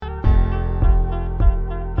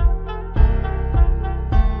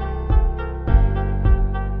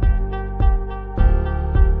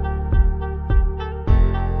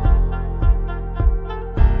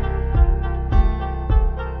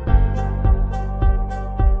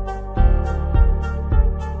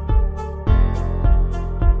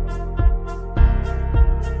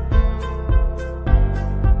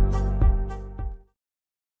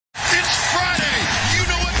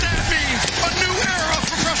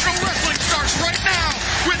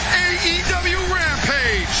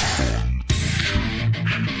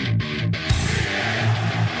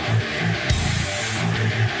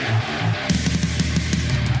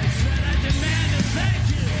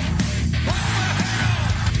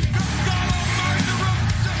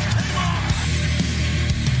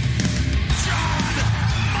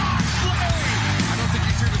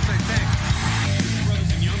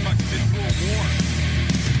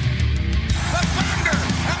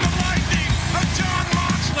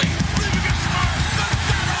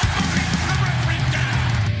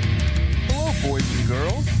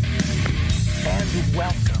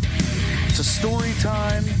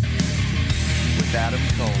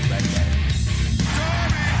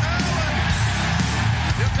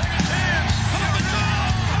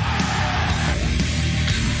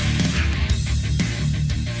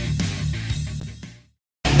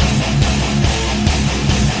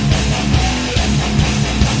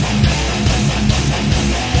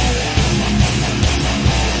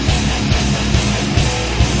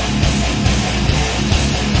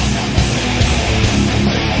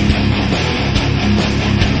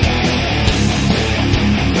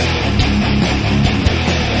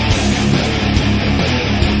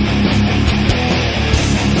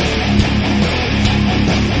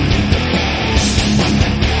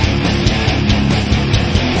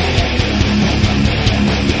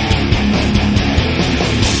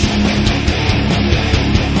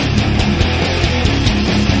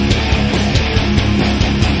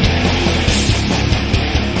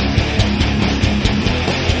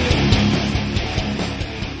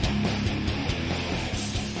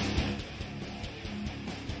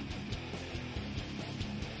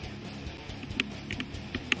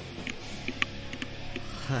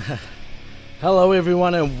Hello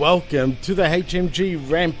everyone and welcome to the HMG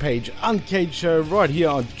Rampage UnCaged show right here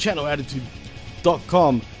on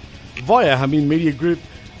channelattitude.com via Hamin Media Group.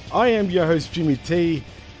 I am your host Jimmy T,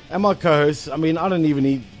 and my co-host, I don't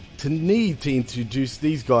even need to introduce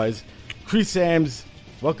these guys. Chris Ambs,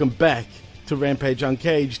 welcome back to Rampage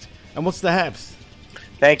UnCaged. And what's the haps?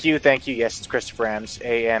 Thank you. Yes, it's Christopher Ambs,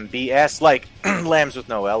 A-M-B-S, like lambs with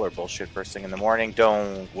no L or bullshit first thing in the morning.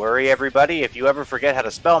 Don't worry, everybody. If you ever forget how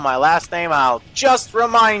to spell my last name, I'll just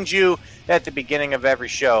remind you at the beginning of every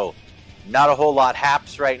show. Not a whole lot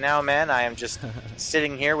haps right now, man. I am just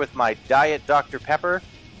sitting here with my Diet Dr. Pepper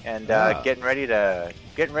and getting ready to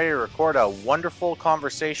record a wonderful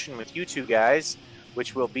conversation with you two guys,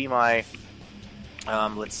 which will be my,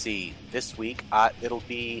 let's see, this week, it'll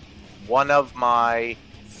be one of my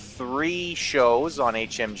 3 shows on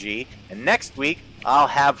HMG, and next week I'll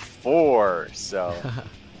have 4. So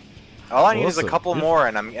all I need is a couple more,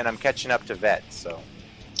 and I'm catching up to Vet. So,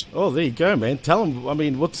 there you go, man. Tell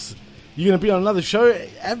them. What's you gonna be on another show?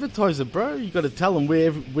 Advertise it, bro. You got to tell them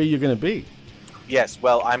where you're gonna be. Yes,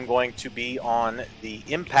 well, I'm going to be on the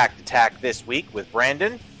Impact Attack this week with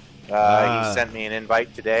Brandon. He sent me an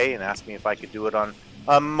invite today and asked me if I could do it on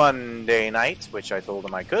a Monday night, which I told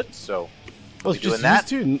him I could. So. Well, it's just us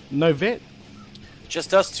two, no Vet.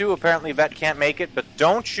 Just us two. Apparently Vet can't make it, but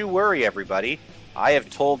don't you worry, everybody. I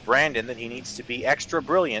have told Brandon that he needs to be extra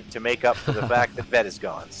brilliant to make up for the fact that Vet is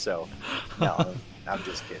gone. So, no, I'm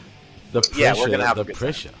just kidding. The pressure, we're going to have the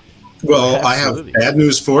pressure. Well, absolutely. I have bad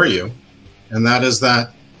news for you, and that is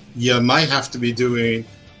that you might have to be doing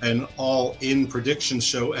an all-in prediction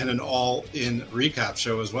show and an all-in recap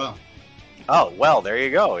show as well. Oh, well, there you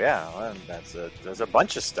go. Yeah, well, there's a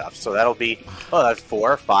bunch of stuff. So that'll be, that's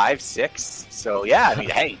 4, 5, 6. So, yeah,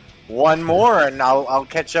 hey, one more and I'll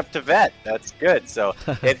catch up to Vet. That's good. So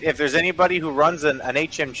if there's anybody who runs an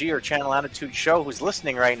HMG or Channel Attitude show who's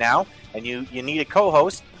listening right now and you need a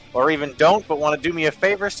co-host or even don't but want to do me a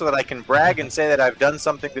favor so that I can brag and say that I've done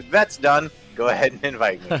something that Vet's done, go ahead and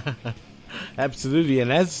invite me. Absolutely.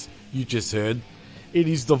 And as you just heard, it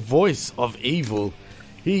is the voice of evil.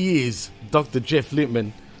 He is Dr. Jeff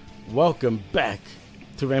Lippman. Welcome back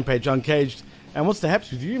to Rampage UnCaged. And what's the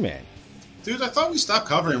haps with you, man? Dude, I thought we stopped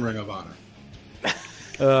covering Ring of Honor.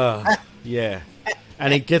 Yeah.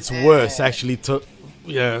 And it gets worse, actually,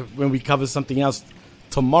 when we cover something else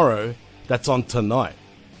tomorrow that's on tonight.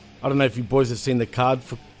 I don't know if you boys have seen the card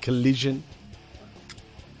for Collision.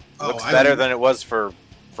 Looks better than it was for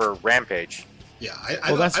Rampage. Yeah,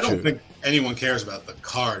 I don't think anyone cares about the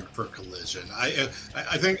card for Collision. I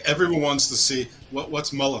think everyone wants to see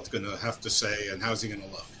what's Mullet going to have to say and how's he going to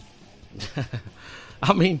look.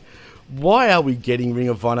 Why are we getting Ring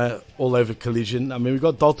of Honor all over Collision? We've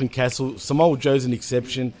got Dalton Castle. Samoa Joe's an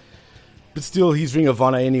exception, but still, he's Ring of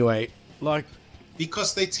Honor anyway.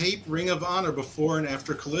 Because they tape Ring of Honor before and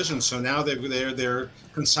after Collision, so now they're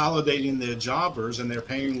consolidating their jobbers and they're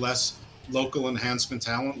paying less local enhancement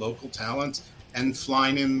talent, local talent, and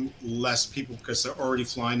flying in less people because they're already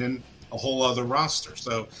flying in a whole other roster.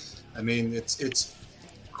 So, it's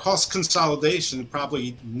cost consolidation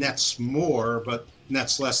probably nets more, but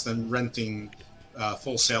nets less than renting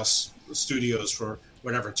full sales studios for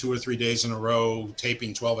whatever 2 or 3 days in a row,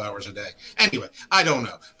 taping 12 hours a day. Anyway, I don't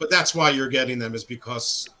know, but that's why you're getting them is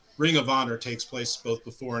because Ring of Honor takes place both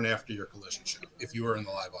before and after your Collision show. If you were in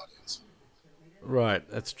the live audience, right?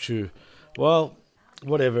 That's true. Well,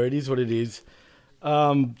 whatever, it is what it is.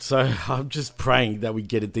 So I'm just praying that we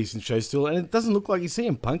get a decent show still, and it doesn't look like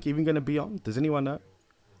CM Punk even going to be on. Does anyone know?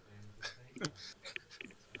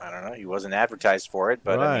 I don't know. He wasn't advertised for it,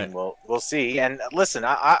 but right. We'll see. And listen,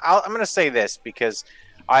 I'm going to say this because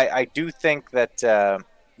I do think that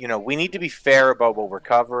we need to be fair about what we're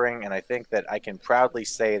covering, and I think that I can proudly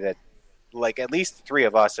say that at least the 3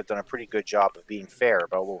 of us have done a pretty good job of being fair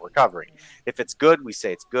about what we're covering. If it's good, we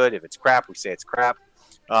say it's good. If it's crap, we say it's crap.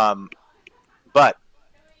 But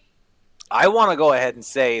I want to go ahead and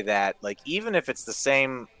say that, even if it's the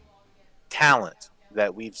same talent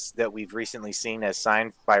that we've recently seen as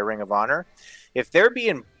signed by Ring of Honor, if they're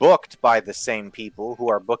being booked by the same people who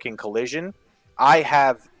are booking Collision, I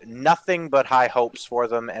have nothing but high hopes for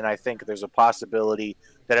them, and I think there's a possibility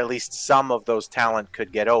that at least some of those talent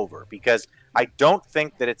could get over, because I don't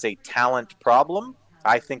think that it's a talent problem.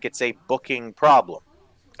 I think it's a booking problem.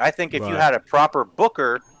 I think if you had a proper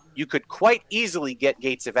booker, you could quite easily get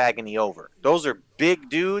Gates of Agony over. Those are big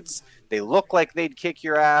dudes. They look like they'd kick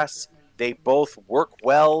your ass. They both work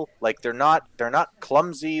well. They're not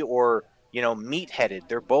clumsy or, meat-headed.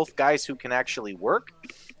 They're both guys who can actually work.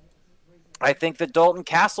 I think that Dalton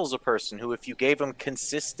Castle's a person who, if you gave him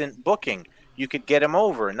consistent booking, you could get him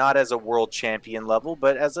over, not as a world champion level,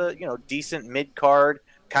 but as a, decent mid-card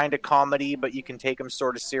kind of comedy, but you can take him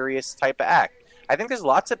sort of serious type of act. I think there's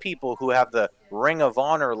lots of people who have the Ring of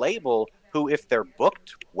Honor label who, if they're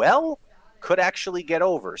booked well, could actually get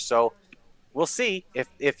over. So we'll see if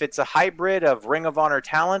it's a hybrid of Ring of Honor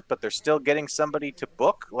talent, but they're still getting somebody to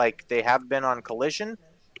book like they have been on Collision.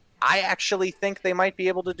 I actually think they might be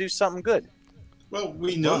able to do something good. Well,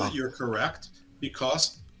 we know that you're correct,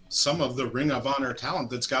 because some of the Ring of Honor talent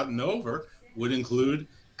that's gotten over would include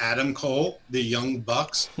Adam Cole, the Young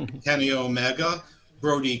Bucks, Kenny Omega,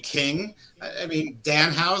 Brody King, I mean,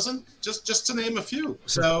 Danhausen, just to name a few.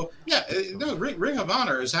 So, yeah, Ring of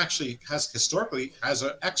Honor historically has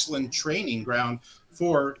an excellent training ground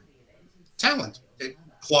for talent.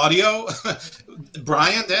 Claudio,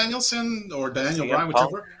 Bryan Danielson, or Daniel Bryan,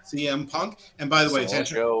 whichever, CM Punk. And by the way,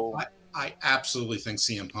 I absolutely think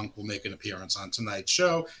CM Punk will make an appearance on tonight's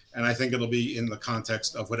show, and I think it'll be in the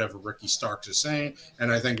context of whatever Ricky Starks is saying.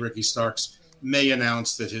 And I think Ricky Starks may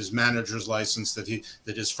announce that his manager's license, that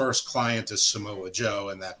his first client is Samoa Joe,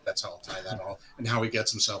 and that's how I'll tie that all, and how he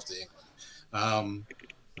gets himself to England.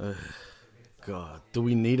 God, do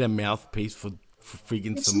we need a mouthpiece for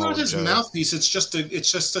freaking Samoa Joe? It's not his mouthpiece. It's just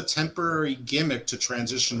a temporary gimmick to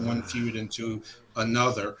transition one feud into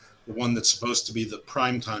another. The one that's supposed to be the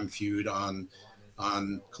primetime feud on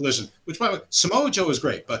Collision. Which, by the way, Samoa Joe is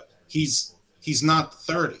great, but he's not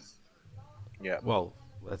 30. Yeah. Well,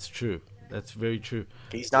 that's true. That's very true.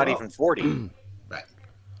 He's not even 40. Right.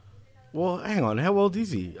 Well, hang on. How old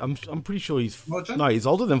is he? I'm pretty sure he's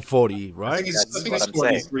older than 40, right? I think he's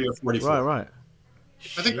 43 or 44. Right.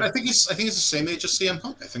 I think he's the same age as CM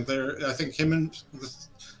Punk. I think him and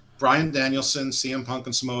Bryan Danielson, CM Punk,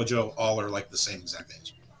 and Samoa Joe all are like the same exact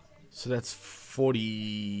age. So that's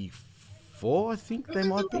 44, I think they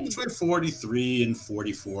might be. Between 43 and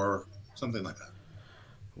 44, something like that.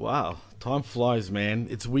 Wow, time flies, man.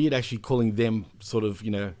 It's weird actually calling them sort of,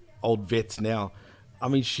 old vets now. I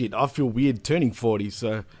mean, shit, I feel weird turning 40,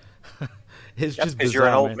 so it's just bizarre, because you're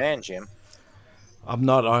an old man, Jim. I'm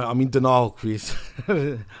not. I'm in denial, Chris.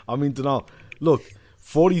 I'm in denial. Look,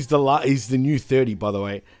 40 is the new 30, by the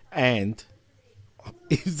way, and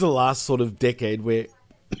is the last sort of decade where...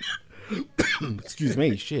 Excuse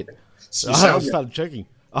me, shit. I started choking.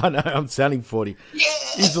 I know, I'm sounding 40. Yeah.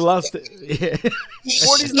 He's the last...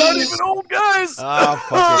 40's not even old, guys! Fuck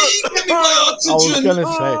it. I was going to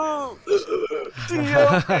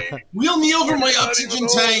say... Wheel me over my oxygen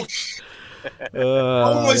tank!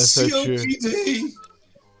 My COPD! So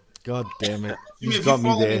God damn it. You've got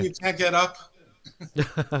me there. You can't get up.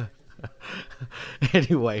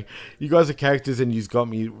 Anyway, you guys are characters and you've got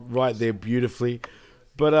me right there beautifully.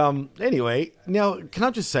 But anyway, now, can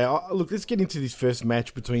I just say, look, let's get into this first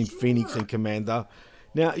match between Phoenix and Commander.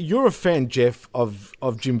 Now, you're a fan, Jeff, of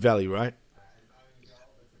Jim Valley, right?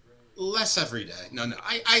 Less every day. No.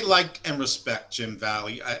 I like and respect Jim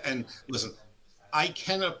Valley. And listen, I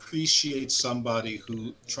can appreciate somebody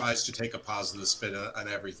who tries to take a positive spin on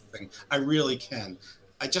everything. I really can.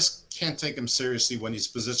 I just can't take him seriously when he's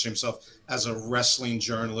positioning himself as a wrestling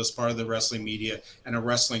journalist, part of the wrestling media, and a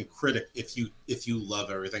wrestling critic. If you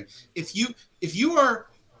love everything, if you are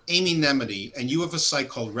Amy Nemedy and you have a site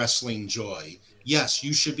called Wrestling Joy, yes,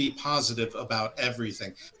 you should be positive about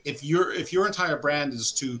everything. If your entire brand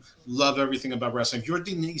is to love everything about wrestling, if you're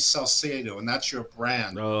Denise Salcedo and that's your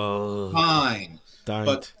brand, fine. Don't.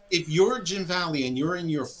 But if you're Jim Valley and you're in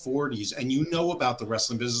your 40s and you know about the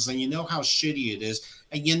wrestling business and you know how shitty it is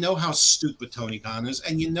and you know how stupid Tony Khan is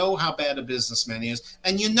and you know how bad a businessman he is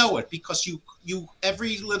and you know it because you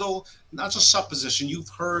every little, not just supposition, you've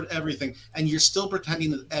heard everything and you're still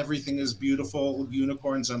pretending that everything is beautiful,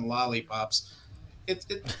 unicorns and lollipops.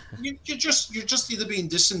 You're just either being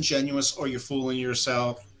disingenuous or you're fooling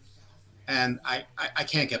yourself. And I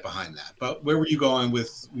can't get behind that. But where were you going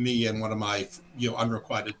with me and one of my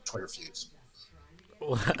unrequited Twitter feuds?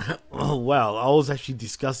 Oh, well, I was actually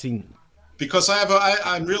discussing... Because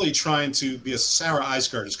I'm really trying to be... Sarah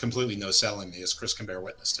Eisgard is completely no-selling me, as Chris can bear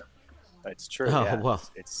witness to. It's true, yeah. Well.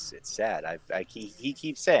 It's sad. He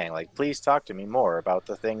keeps saying, like, please talk to me more about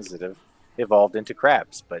the things that have evolved into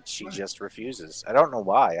crabs, but she just refuses. I don't know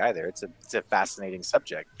why, either. It's a fascinating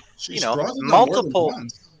subject. She's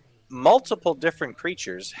multiple different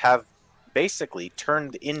creatures have basically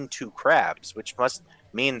turned into crabs, which must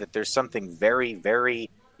mean that there's something very, very,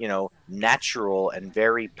 natural and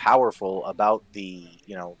very powerful about the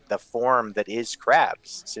form that is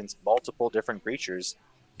crabs, since multiple different creatures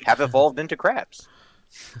have evolved into crabs.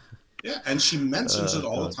 Yeah, and she mentions it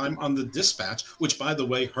all the time on the Dispatch, which, by the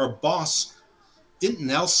way, her boss didn't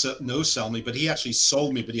no sell me, but he actually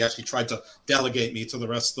sold me. But he actually tried to delegate me to the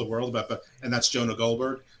rest of the world and that's Jonah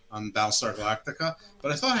Goldberg on Battlestar Galactica.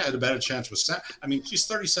 But I thought I had a better chance with Sam. I mean, she's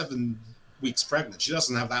 37 weeks pregnant. She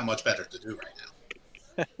doesn't have that much better to do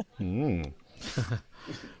right now.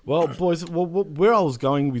 Well, boys, where I was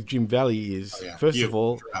going with Jim Valley is, first of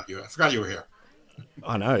all... I forgot you were here.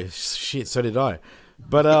 I know. Shit, so did I.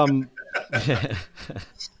 But,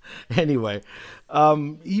 anyway,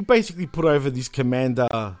 he basically put over this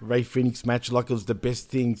Commander Ray Phoenix match like it was the best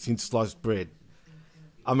thing since sliced bread.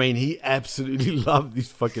 I mean, he absolutely loved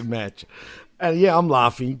this fucking match. And yeah, I'm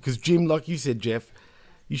laughing because Jim, like you said, Jeff,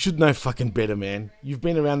 you should know fucking better, man. You've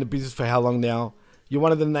been around the business for how long now? You're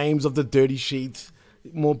one of the names of the dirty sheets,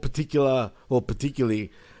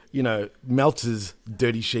 particularly, you know, Meltzer's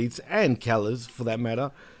dirty sheets and Keller's for that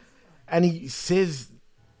matter. And he says,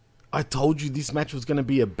 I told you this match was going to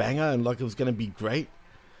be a banger and like it was going to be great.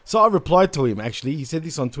 So I replied to him, actually. He said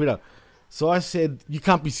this on Twitter. So I said, you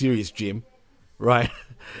can't be serious, Jim. Right?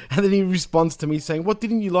 And then he responds to me saying, what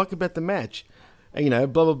didn't you like about the match? And, you know,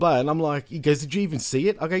 blah, blah, blah. And I'm like, he goes, did you even see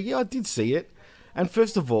it? I go, yeah, I did see it. And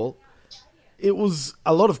first of all, it was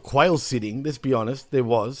a lot of quail sitting, let's be honest. There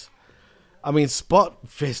was. I mean, spot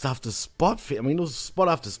fest after spot fest. I mean, it was spot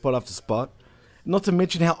after spot after spot. Not to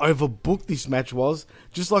mention how overbooked this match was,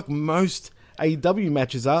 just like most AEW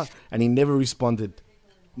matches are, and he never responded.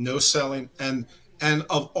 No selling. And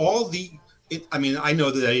of all the... I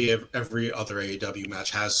know that every other AEW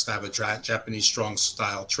match has to have a Japanese strong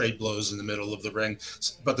style trade blows in the middle of the ring,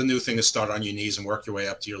 but the new thing is start on your knees and work your way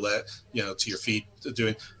up to to your feet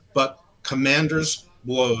doing. But Commander's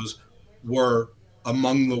blows were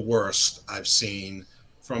among the worst I've seen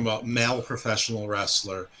from a male professional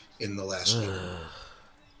wrestler in the last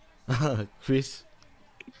year. Chris?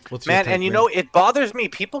 What's man, and you know, it bothers me.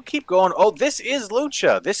 People keep going, oh, this is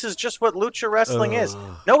lucha. This is just what lucha wrestling is.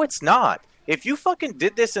 No, it's not. If you fucking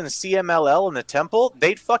did this in a CMLL in the temple,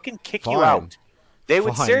 they'd fucking kick you out. They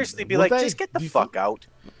would seriously be like, just get the fuck out.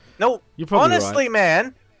 No, honestly, right,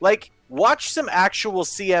 man, like, watch some actual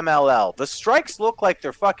CMLL. The strikes look like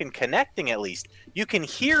they're fucking connecting at least. You can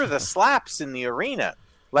hear the slaps in the arena.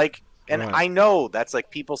 Like, and right, I know that's like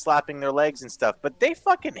people slapping their legs and stuff, but they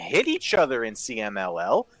fucking hit each other in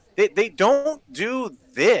CMLL. They don't do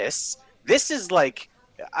this. This is like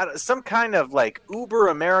some kind of like uber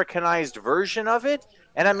Americanized version of it.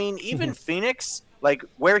 And I mean, even Phoenix, like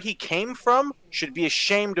where he came from, should be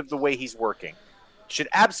ashamed of the way he's working. Should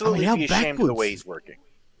absolutely be ashamed of the way he's working.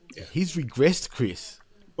 Yeah. He's regressed, Chris.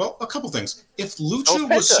 Well, a couple things. If lucha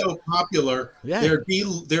was so popular,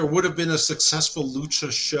 there would have been a successful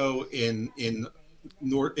lucha show in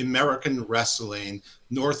American wrestling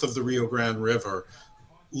north of the Rio Grande River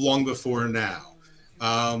long before now.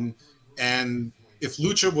 And if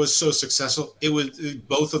lucha was so successful,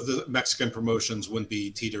 both of the Mexican promotions wouldn't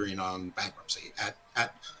be teetering on bankruptcy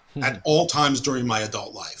at all times during my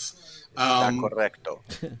adult life. Correcto.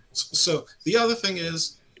 So the other thing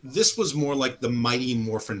is, this was more like the Mighty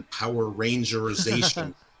Morphin Power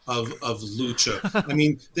Rangerization of lucha. I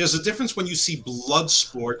mean, there's a difference when you see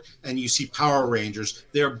Bloodsport and you see Power Rangers.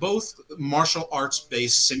 They're both martial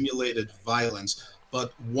arts-based simulated violence,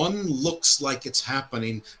 but one looks like it's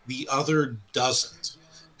happening, the other doesn't.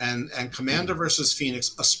 And Commander versus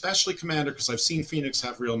Phoenix, especially Commander, because I've seen Phoenix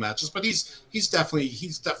have real matches, but he's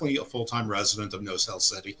definitely a full-time resident of No Cell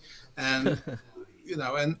City, and you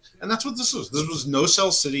know, and that's what this was. This was No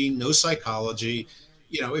Cell City, no psychology.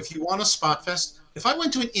 You know, if you want a spot fest, if I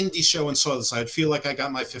went to an indie show and saw this, I'd feel like I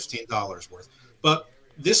got my $15 worth. But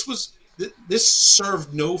this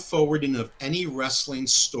served no forwarding of any wrestling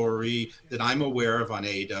story that I'm aware of on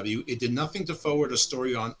AEW. It did nothing to forward a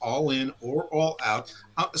story on All In or All Out.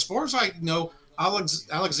 As far as I know,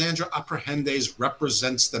 Alexandra Aprehendes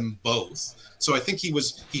represents them both. So I think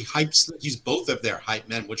he's both of their hype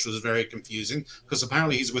men, which was very confusing because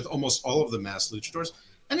apparently he's with almost all of the mass luchadors.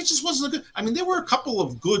 And it just wasn't a good. I mean, there were a couple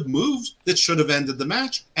of good moves that should have ended the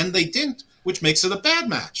match, and they didn't, which makes it a bad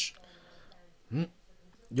match.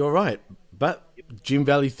 You're right, but Jim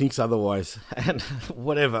Valley thinks otherwise, and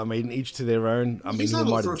whatever. I mean, each to their own. I mean, who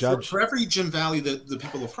might have judged? For every Jim Valley that the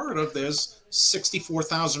people have heard of, there's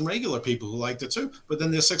 64,000 regular people who liked it too. But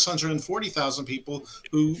then there's 640,000 people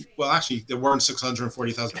who, well, actually, there weren't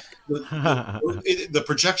 640,000. The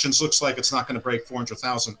projections looks like it's not going to break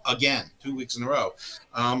 400,000 again, 2 weeks in a row.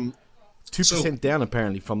 2% down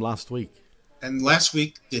apparently from last week. And last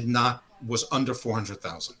week was under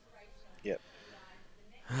 400,000.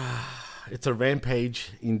 It's a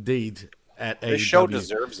rampage indeed at AEW. This show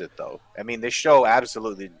deserves it, though. I mean, this show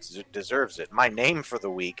absolutely deserves it. My name for the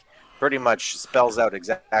week pretty much spells out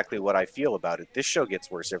exactly what I feel about it. This show gets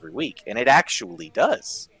worse every week, and it actually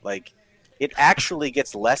does. Like, it actually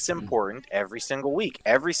gets less important every single week.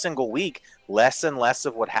 Every single week, less and less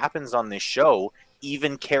of what happens on this show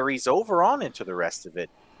even carries over on into the rest of it.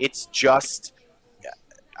 It's just,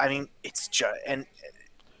 I mean, it's just, and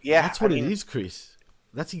yeah. That's what it is, Chris.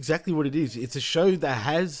 That's exactly what it is. It's a show that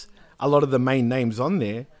has a lot of the main names on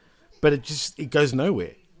there, but it goes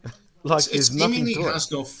nowhere. Like, it seemingly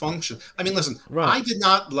has no function. I mean, listen, I did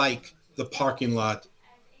not like the parking lot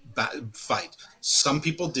fight. Some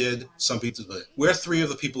people did, some people didn't. We're three of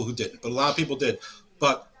the people who didn't, but a lot of people did.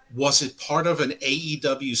 But was it part of an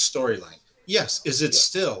AEW storyline? Yes. Is it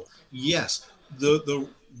still? Yes. The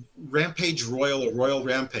Rampage Royal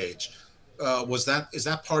Rampage, is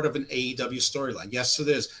that part of an AEW storyline? Yes, it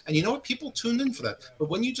is. And you know what? People tuned in for that. But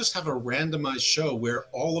when you just have a randomized show where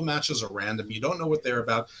all the matches are random, you don't know what they're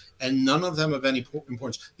about, and none of them have any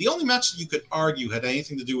importance. The only match that you could argue had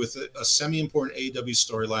anything to do with a semi-important AEW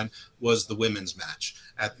storyline was the women's match,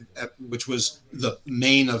 which was the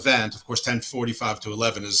main event. Of course, 10:45 to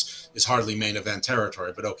 11 is hardly main event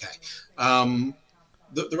territory, but okay.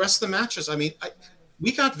 The rest of the matches, I mean,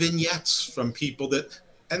 we got vignettes from people that.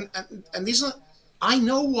 And these are, I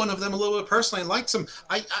know one of them a little bit personally and likes them.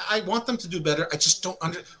 I want them to do better. I just don't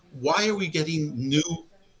why are we getting new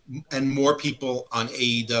and more people on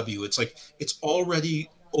AEW? It's like, it's already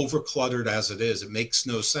overcluttered as it is. It makes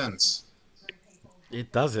no sense.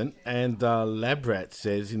 It doesn't. And Labrat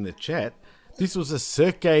says in the chat, this was a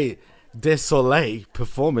Cirque du Soleil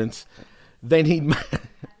performance. They need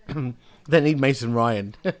Mason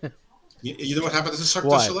Ryan. You know what happened to the Cirque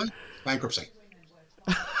du Soleil? Bankruptcy.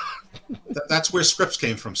 That's where scripts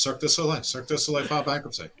came from. Cirque du Soleil. Cirque du Soleil filed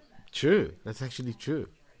bankruptcy. True. That's actually true.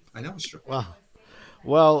 I know it's true. Wow.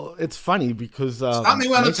 Well, it's funny because... Stop me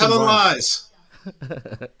when I'm telling lies.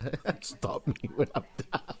 Stop me when I'm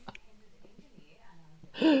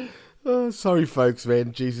done. Sorry, folks,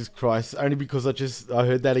 man. Jesus Christ. Only because I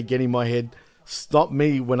heard that again in my head. Stop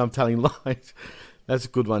me when I'm telling lies. That's a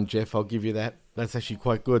good one, Jeff. I'll give you that. That's actually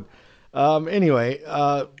quite good. Anyway,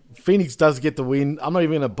 Phoenix does get the win. I'm not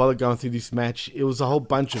even going to bother going through this match. It was a whole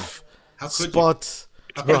bunch of spots.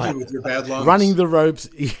 How could you with your bad lungs? Running the ropes.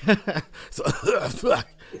 Yeah,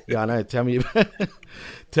 I know. Tell me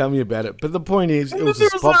about it. But the point is, it was a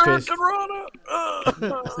spot fest. I've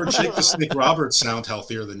heard Jake the Snake Roberts sound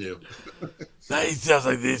healthier than you. He sounds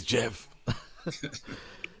like this, Jeff.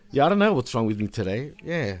 Yeah, I don't know what's wrong with me today.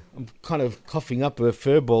 Yeah, I'm kind of coughing up a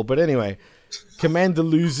fur ball. But anyway, Commander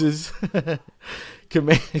loses. Come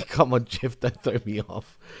on, Jeff, don't throw me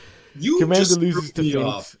off. Commander loses to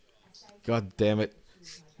Phoenix. God damn it.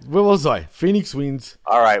 Where was I? Phoenix wins.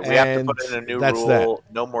 All right, we have to put in a new rule.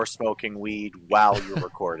 That. No more smoking weed while you're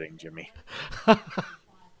recording, Jimmy.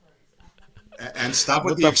 And stop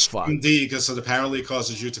with the Extreme D, because it apparently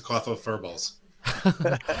causes you to cough up furballs.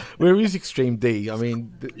 Where is Extreme D? I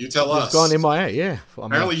mean, you tell us. It's gone MIA, yeah.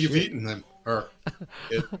 Apparently you've eaten them. Her.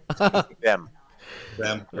 Them.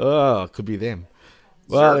 Oh, could be them.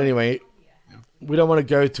 Well, anyway, we don't want to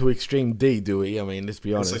go to Extreme D, do we? I mean, let's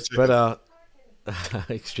be honest. But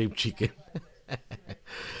Extreme Chicken.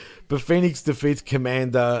 But Phoenix defeats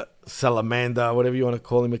Commander Salamander, whatever you want to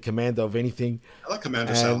call him, a commander of anything. I like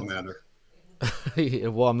Commander Salamander. Yeah,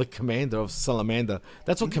 well, I'm the commander of Salamander.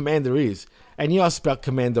 That's what Commander is. And I spelled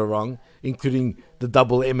Commander wrong, including the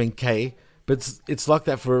double M and K. But it's like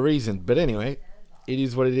that for a reason. But anyway, it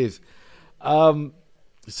is what it is.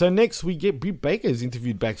 So next we get Britt Baker's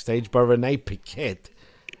interviewed backstage by Renee Paquette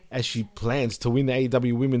as she plans to win the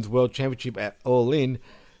AEW Women's World Championship at All In.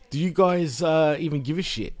 Do you guys even give a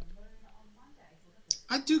shit?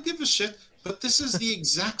 I do give a shit, but this is the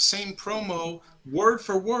exact same promo, word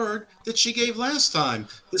for word, that she gave last time.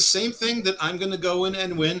 The same thing that I'm going to go in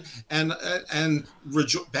and win and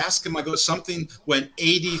bask in my go something when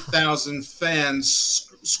 80,000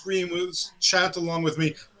 fans chant along with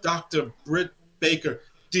me, Dr. Britt Baker,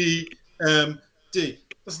 DMD.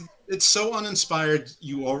 Listen, it's so uninspired.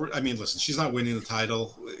 Listen, she's not winning the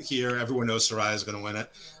title here. Everyone knows Saraya is going to win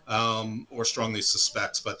it, or strongly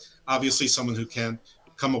suspects. But obviously, someone who can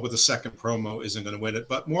come up with a second promo isn't going to win it.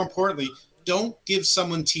 But more importantly, don't give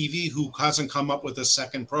someone TV who hasn't come up with a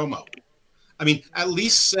second promo. I mean, at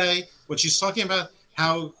least say when she's talking about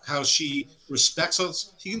how she respects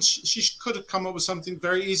us, she could have come up with something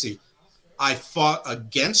very easy. I fought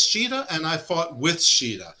against Shida and I fought with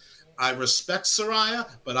Shida. I respect Saraya,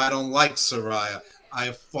 but I don't like Saraya.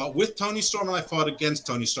 I fought with Toni Storm and I fought against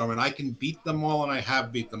Toni Storm, and I can beat them all, and I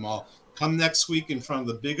have beat them all. come next week in front of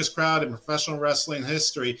the biggest crowd in professional wrestling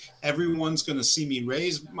history, everyone's going to see me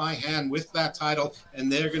raise my hand with that title,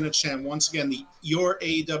 and they're going to chant once again, your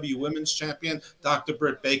AEW Women's Champion, Dr.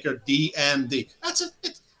 Britt Baker, DMD. That's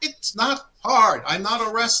it. It's not hard. I'm not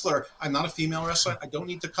a wrestler. I'm not a female wrestler. I don't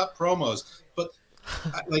need to cut promos. But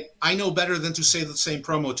I know better than to say the same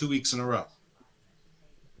promo 2 weeks in a row.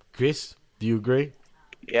 Chris, do you agree?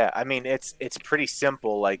 Yeah, I mean, it's pretty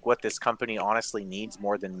simple. Like, what this company honestly needs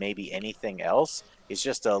more than maybe anything else is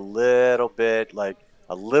just a little bit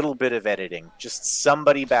of editing. Just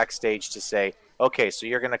somebody backstage to say, okay, so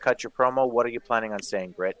you're going to cut your promo. What are you planning on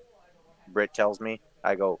saying, Britt? Britt tells me.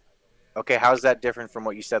 I go, okay, how's that different from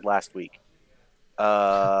what you said last week?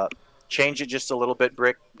 Change it just a little bit,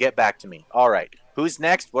 Britt. Get back to me. All right. Who's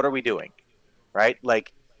next? What are we doing? Right?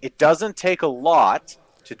 Like, it doesn't take a lot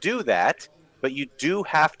to do that, but you do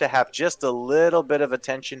have to have just a little bit of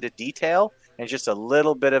attention to detail and just a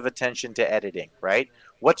little bit of attention to editing, right?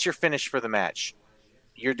 What's your finish for the match?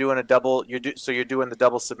 You're doing a double. So you're doing the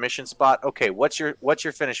double submission spot. Okay, what's your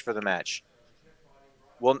finish for the match?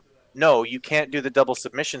 Well, no, you can't do the double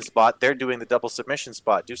submission spot. They're doing the double submission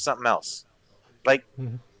spot. Do something else. Like,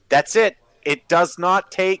 that's it. It does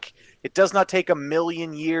not take a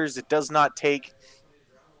million years. It does not take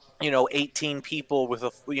 18 people with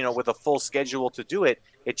a full schedule to do it.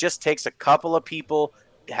 It just takes a couple of people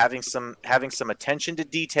having some attention to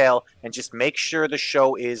detail and just make sure the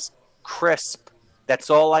show is crisp. That's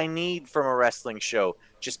all I need from a wrestling show.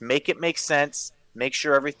 Just make it make sense. Make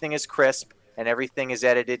sure everything is crisp and everything is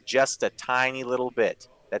edited just a tiny little bit.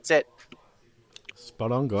 That's it.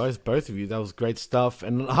 Spot on, guys. Both of you. That was great stuff.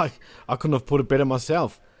 And I couldn't have put it better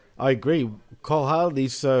myself. I agree. Cole Hardy,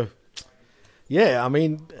 so... Yeah, I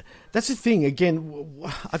mean, that's the thing. Again,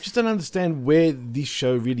 I just don't understand where this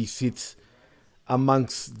show really sits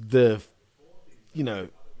amongst the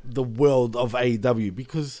world of AEW.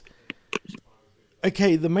 Because,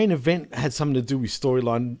 okay, the main event had something to do with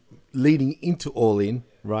storyline leading into All In,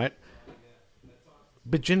 right?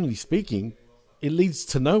 But generally speaking, it leads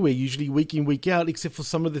to nowhere usually week in, week out, except for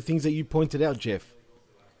some of the things that you pointed out, Jeff.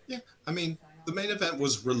 Yeah, I mean, the main event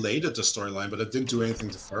was related to storyline, but it didn't do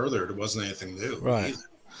anything to further it. It wasn't anything new. Right.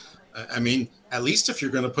 Either. I mean, at least if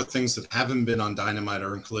you're going to put things that haven't been on Dynamite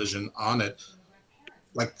or in Collision on it,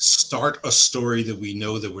 like start a story that we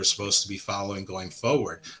know that we're supposed to be following going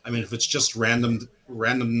forward. I mean, if it's just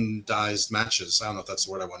randomized matches, I don't know if that's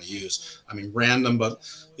the word I want to use. I mean, random, but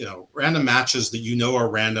random matches that are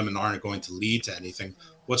random and aren't going to lead to anything.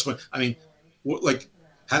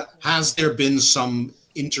 Has there been some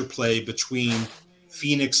interplay between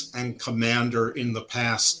Phoenix and Commander in the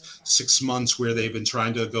past 6 months where they've been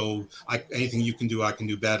trying to go, anything you can do, I can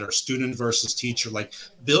do better. Student versus teacher. Like,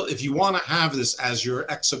 Bill, if you want to have this as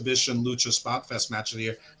your exhibition Lucha Spot Fest match of the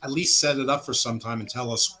year, at least set it up for some time and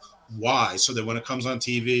tell us why, so that when it comes on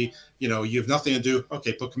TV, you have nothing to do.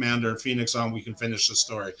 Okay, put Commander and Phoenix on. We can finish the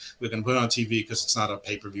story. We can put it on TV because it's not a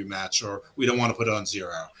pay-per-view match, or we don't want to put it on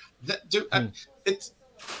 0 Hour.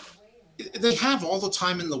 They have all the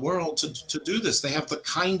time in the world to do this. They have the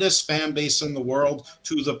kindest fan base in the world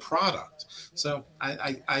to the product. So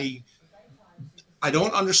I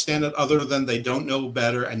don't understand it other than they don't know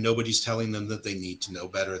better and nobody's telling them that they need to know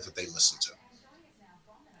better that they listen to.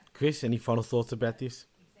 Chris, any final thoughts about this?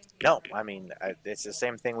 No, I mean, it's the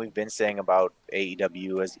same thing we've been saying about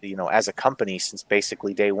AEW as a company since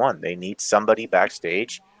basically day one. They need somebody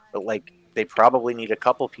backstage, but they probably need a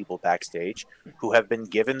couple people backstage who have been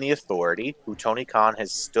given the authority, who Tony Khan has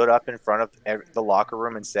stood up in front of the locker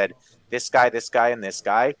room and said, this guy, and this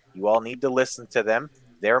guy, you all need to listen to them.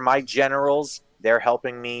 They're my generals. They're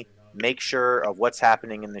helping me make sure of what's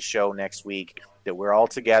happening in the show next week, that we're all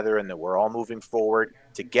together and that we're all moving forward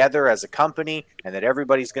together as a company, and that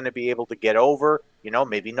everybody's going to be able to get over,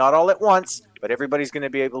 maybe not all at once, but everybody's going to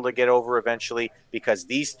be able to get over eventually, because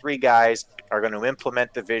these three guys are going to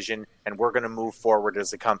implement the vision and we're going to move forward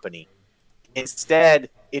as a company. Instead,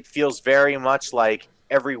 it feels very much like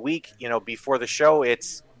every week, before the show,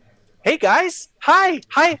 it's, hey guys, hi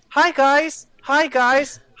guys, hi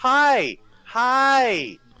guys, hi.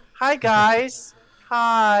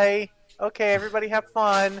 Okay, everybody have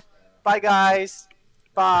fun. Bye guys.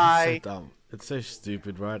 Bye. It's so dumb. It's so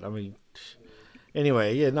stupid, right? I mean,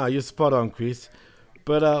 anyway, yeah, no, you're spot on, Chris.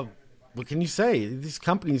 But what can you say? This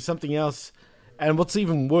company is something else. And what's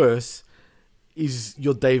even worse is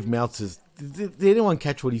your Dave Meltzer's. Did anyone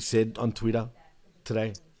catch what he said on Twitter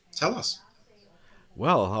today? Tell us.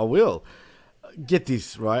 Well, I will. Get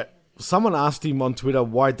this, right? Someone asked him on Twitter,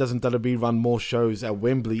 why doesn't WWE run more shows at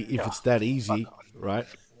Wembley if it's that easy, right?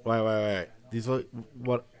 Wait. This is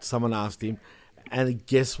what someone asked him. And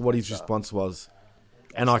guess what his response was?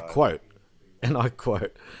 And I quote,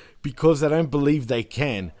 because they don't believe they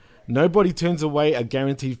can. Nobody turns away a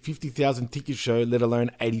guaranteed 50,000 ticket show, let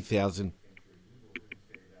alone 80,000.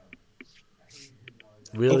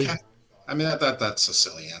 Really? Okay. I mean, that's a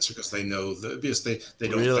silly answer because they know because they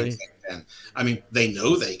don't Really? think they can. I mean, they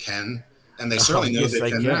know they can, and they certainly know yes,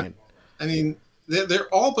 they can. can. I mean, they're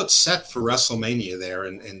all but set for WrestleMania there,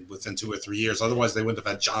 and within 2 or 3 years. Otherwise, they wouldn't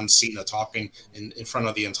have had John Cena talking in front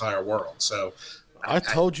of the entire world. So, I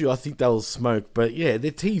told you I think they'll smoke, but yeah,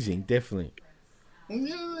 they're teasing, definitely.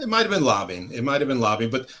 Yeah, it might have been lobbying.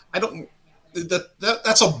 But I don't.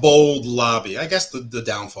 That's a bold lobby. I guess the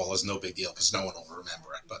downfall is no big deal because no one will remember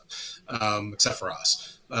it, but except for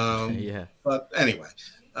us. Yeah. But anyway,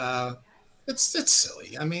 it's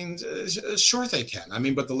silly. I mean, sure they can. I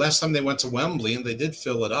mean, but the last time they went to Wembley and they did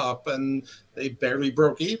fill it up and they barely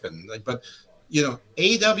broke even. But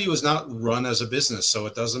AEW is not run as a business, so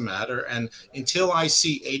it doesn't matter. And until I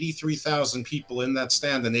see 83,000 people in that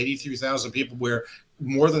stand and 83,000 people where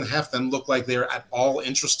more than half them look like they're at all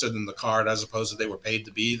interested in the card as opposed to they were paid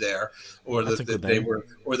to be there, or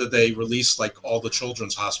that they released like all the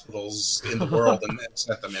children's hospitals in the world and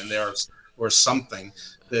set them in there or something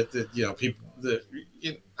that people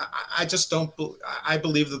I just don't. I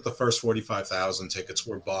believe that the first 45,000 tickets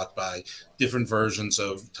were bought by different versions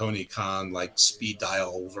of Tony Khan, like speed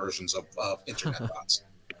dial versions of internet bots.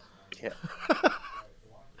 Yeah,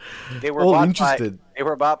 they were all bought interested. They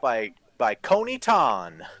were bought by Coney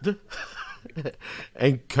Ton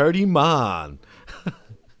and Cody Mann.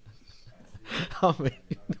 I mean,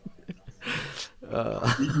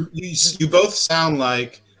 you both sound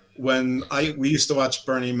like when we used to watch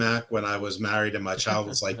Bernie Mac when I was married and my child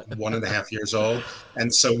was like 1.5 years old,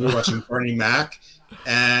 and so we were watching Bernie Mac,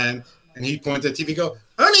 and he'd point at the TV, and go,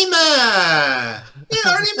 Bernie Mac, yeah,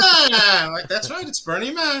 Bernie Mac, like that's right, it's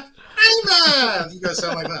Bernie Mac, Bernie Mac. You guys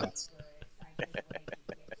sound like that.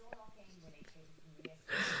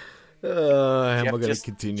 How am I going to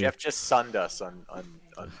continue? Jeff just sunned us on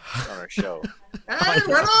our show. And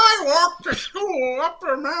when I walked to school up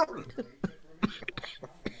the mountain.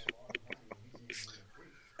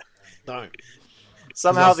 No.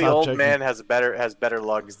 Somehow the old man has better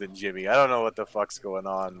lungs than Jimmy. I don't know what the fuck's going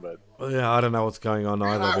on, but yeah, I don't know what's going on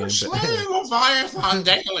either. I was slaying Leviathan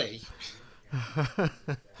daily.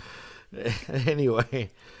 Anyway,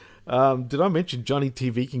 did I mention Johnny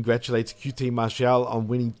TV congratulates QT Marshall on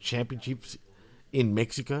winning championships in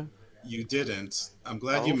Mexico? You didn't. I'm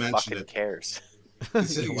glad you mentioned it. Cares?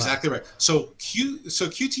 Exactly right. So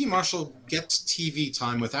QT Marshall gets TV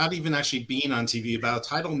time without even actually being on TV about a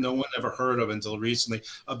title no one ever heard of until recently,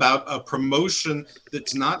 about a promotion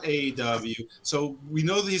that's not AEW. So we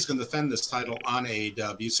know that he's going to defend this title on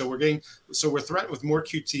AEW. So we're threatened with more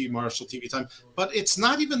QT Marshall TV time, but it's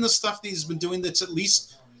not even the stuff that he's been doing that's at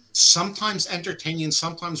least sometimes entertaining,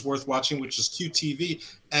 sometimes worth watching, which is QTV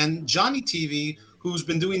and Johnny TV, who's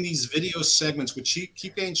been doing these video segments which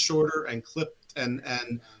keep getting shorter and clipped and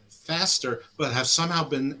faster, but have somehow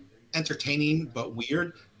been entertaining but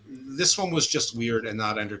weird. This one was just weird and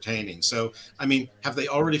not entertaining. So, I mean, have they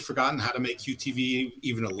already forgotten how to make QTV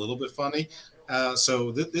even a little bit funny?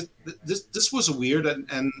 So this was weird,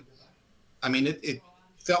 and I mean, it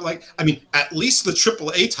felt like, I mean, at least the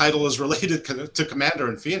AAA title is related to Commander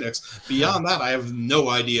and Phoenix. Beyond that, I have no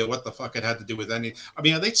idea what the fuck it had to do with any. I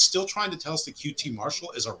mean, are they still trying to tell us that QT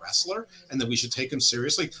Marshall is a wrestler and that we should take him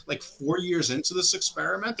seriously? Like 4 years into this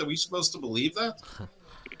experiment, are we supposed to believe that?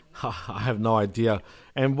 I have no idea.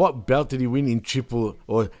 And what belt did he win in triple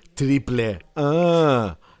or triple?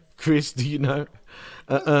 Chris, do you know?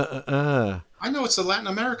 I know it's the Latin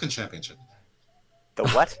American Championship. The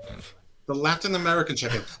what? The Latin American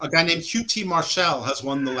Champion. A guy named QT Marshall has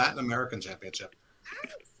won the Latin American Championship.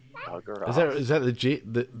 Is that legit?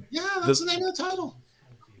 Yeah, that's the name of the title.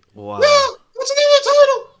 Wow. Yeah, that's the name of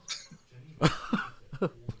the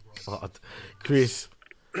title. God. Chris,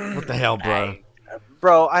 what the hell, bro?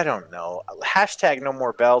 Bro, I don't know. Hashtag no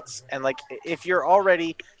more belts. And like, if you're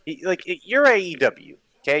already like, you're AEW,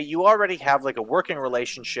 okay? You already have like a working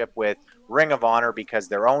relationship with Ring of Honor because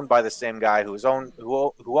they're owned by the same guy who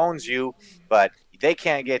owns you, but they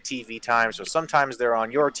can't get TV time, so sometimes they're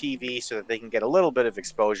on your TV so that they can get a little bit of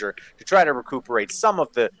exposure to try to recuperate some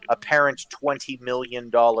of the apparent $20 million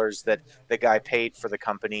that the guy paid for the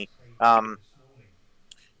company.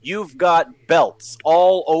 You've got belts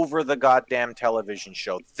all over the goddamn television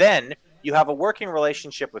show. Then you have a working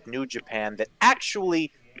relationship with New Japan that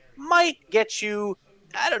actually might get you,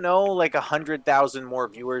 I don't know, like 100,000 more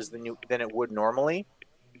viewers than it would normally.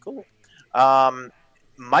 Cool.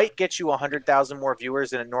 might get you 100,000 more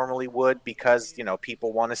viewers than it normally would because, you know,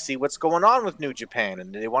 people want to see what's going on with New Japan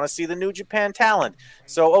and they want to see the New Japan talent.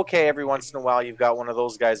 So, okay, every once in a while you've got one of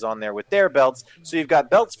those guys on there with their belts. So you've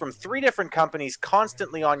got belts from 3 different companies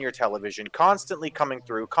constantly on your television, constantly coming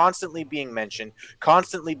through, constantly being mentioned,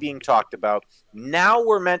 constantly being talked about. Now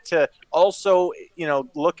we're meant to also, you know,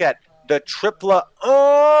 look at the tripla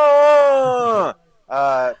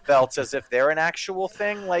belts as if they're an actual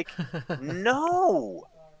thing. Like, no.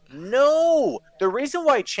 The reason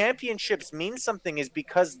why championships mean something is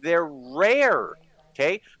because they're rare.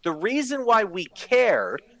 Okay? The reason why we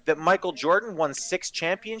care that Michael Jordan won 6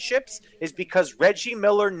 championships is because Reggie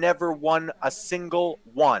Miller never won a single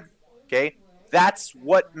one. Okay? That's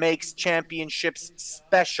what makes championships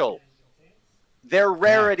special. They're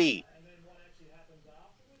rarity.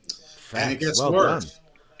 And it gets worse.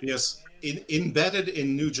 Yes. Embedded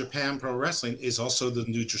in New Japan Pro Wrestling is also the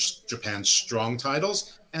New Japan Strong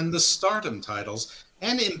titles and the Stardom titles.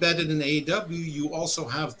 And embedded in AEW, you also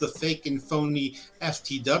have the fake and phony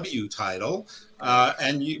FTW title,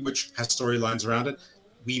 which has storylines around it.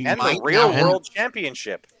 And the Real World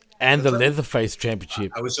Championship. And the Leatherface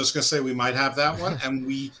Championship. I was just going to say we might have that one.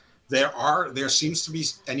 And there seems to be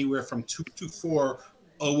anywhere from 2 to 4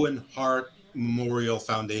 Owen Hart Memorial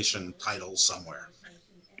Foundation titles somewhere.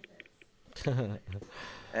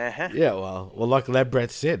 Yeah, well, like Lab Rat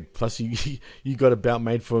said, plus you got a belt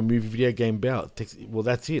made for a movie video game belt. Well,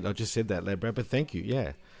 that's it. I just said that, Lab Rat, but thank you.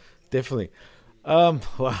 Yeah, definitely.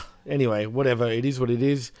 Well, anyway, whatever. It is what it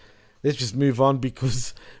is. Let's just move on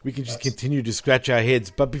because we can just continue to scratch our heads.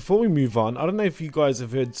 But before we move on, I don't know if you guys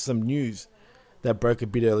have heard some news that broke a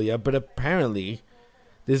bit earlier, but apparently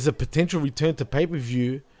there's a potential return to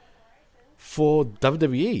pay-per-view for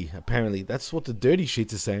WWE. Apparently, that's what the dirty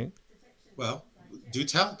sheets are saying. Well, do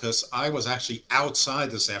tell, because I was actually outside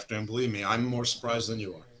this afternoon. Believe me, I'm more surprised than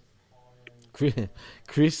you are.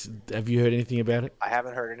 Chris, have you heard anything about it? I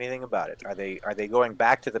haven't heard anything about it. Are they going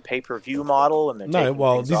back to the pay-per-view model? And they're no,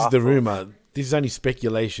 well, this is the rumor. This is only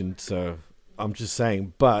speculation, so I'm just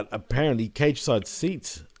saying. But apparently, cage side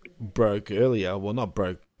seats broke earlier. Well, not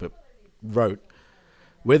broke, but wrote.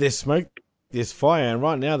 Where there's smoke, there's fire. And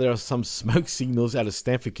right now, there are some smoke signals out of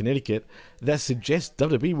Stamford, Connecticut that suggest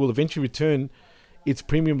WWE will eventually return its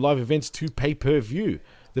premium live events to pay-per-view.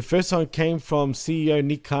 The first time came from CEO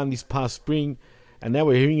Nick Khan this past spring, and now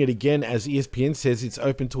we're hearing it again as ESPN says it's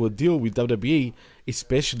open to a deal with WWE,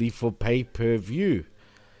 especially for pay-per-view.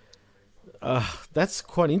 That's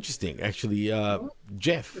quite interesting, actually.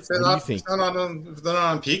 Jeff, what do you think? If they're not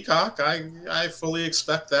on Peacock, I fully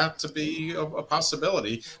expect that to be a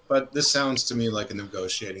possibility, but this sounds to me like a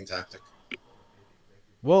negotiating tactic.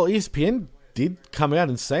 Well, ESPN did come out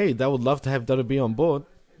and say they would love to have WWE on board,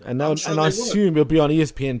 and I assume it'll be on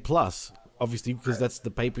ESPN Plus, obviously, because that's the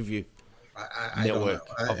pay-per-view network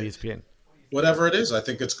of ESPN. Whatever it is, I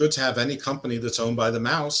think it's good to have any company that's owned by the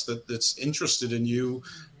mouse that's interested in you.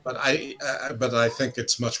 But I think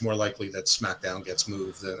it's much more likely that SmackDown gets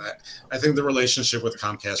moved. And I think the relationship with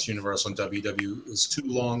Comcast Universal and WWE is too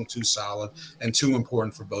long, too solid, and too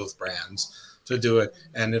important for both brands to do it.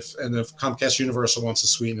 And if Comcast Universal wants to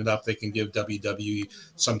sweeten it up, they can give WWE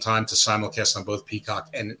some time to simulcast on both Peacock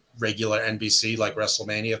and regular NBC, like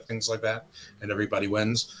WrestleMania, things like that, and everybody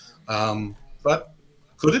wins. But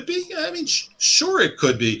could it be? I mean, sure it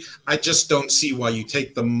could be. I just don't see why you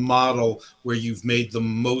take the model where you've made the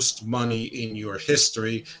most money in your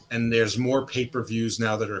history and there's more pay-per-views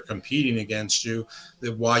now that are competing against you,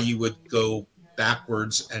 that why you would go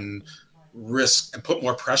backwards and risk and put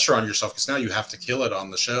more pressure on yourself, because now you have to kill it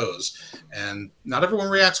on the shows. And not everyone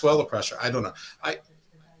reacts well to pressure. I don't know.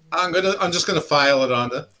 I'm just gonna file it on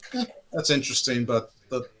the that's interesting, but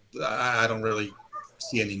I don't really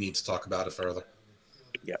see any need to talk about it further.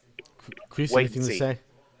 Yeah. Chris, anything to say?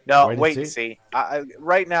 No, wait and see.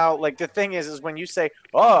 Right now, like the thing is when you say,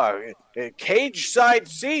 cage side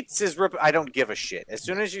seats is, I don't give a shit. As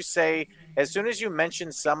soon as you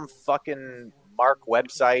mention some fucking Mark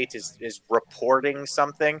website is reporting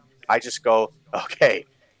something, I just go, okay,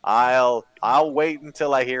 I'll wait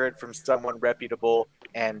until I hear it from someone reputable.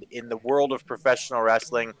 And in the world of professional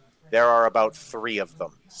wrestling, there are about 3 of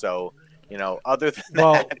them. So, other than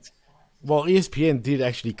that. Well, ESPN did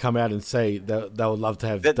actually come out and say that they would love to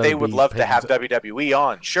have they would love to have WWE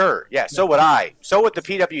on. Sure, yeah. So would I. So would the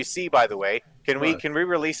PWC, by the way. Can we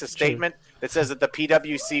release a statement that says that the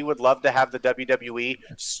PWC would love to have the WWE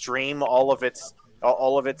stream all of its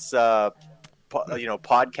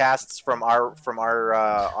podcasts from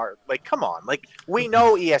our like, come on, like, we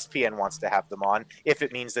know ESPN wants to have them on if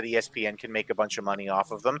it means that ESPN can make a bunch of money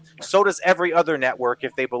off of them. So does every other network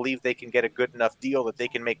if they believe they can get a good enough deal that they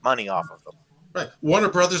can make money off of them. Right. Warner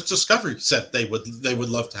Brothers Discovery said they would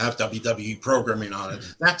love to have WWE programming on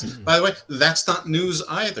it. That's, by the way, that's not news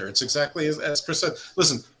either. It's exactly as Chris said.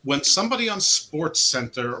 Listen, when somebody on Sports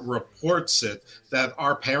Center reports it that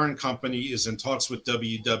our parent company is in talks with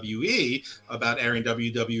WWE about airing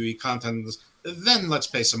WWE content, then let's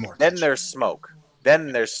pay some more attention. Then there's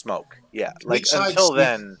smoke. Yeah, like until seats,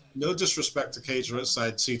 then. No disrespect to cage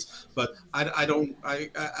side seats, but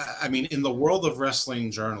I mean, in the world of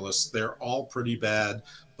wrestling journalists, they're all pretty bad,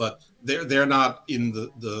 but they're not in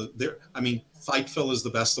the I mean, Fightful is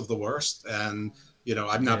the best of the worst, and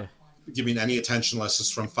I'm not giving any attention unless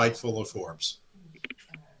it's from Fightful or Forbes.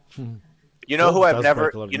 You know who I've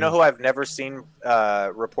never seen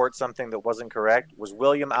report something that wasn't correct was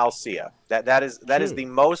William Alcia. That is the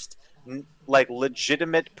most like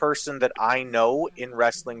legitimate person that I know in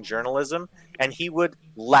wrestling journalism, and he would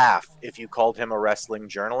laugh if you called him a wrestling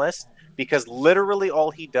journalist, because literally all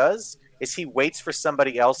he does is he waits for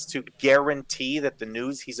somebody else to guarantee that the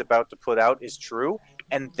news he's about to put out is true,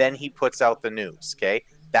 and then he puts out the news. Okay,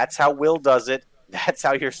 that's how Will does it. That's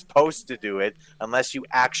how you're supposed to do it, unless you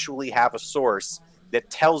actually have a source that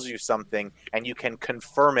tells you something and you can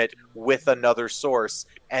confirm it with another source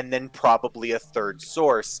and then probably a third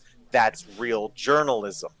source. That's real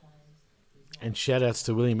journalism. And shout outs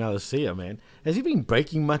to William Alcia, man. Has he been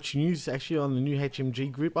breaking much news actually on the new HMG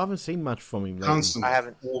group? I haven't seen much from him lately. Constantly. I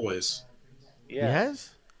haven't. Always. Yeah. He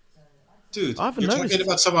has? Dude, I haven't you're noticed. talking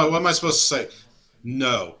about somebody. What am I supposed to say?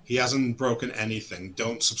 No, he hasn't broken anything.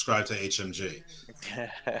 Don't subscribe to HMG.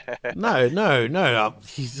 No.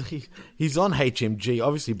 He's on HMG,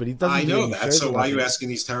 obviously, but he doesn't. I do know any that. shows So or why are you nothing. asking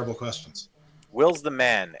these terrible questions? Will's the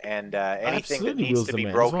man, and anything that Absolutely needs Will's to the be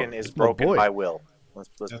man. broken He's is my broken boy. by Will. Let's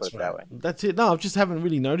put That's it that way. That's it. No, I just haven't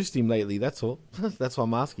really noticed him lately. That's all. That's what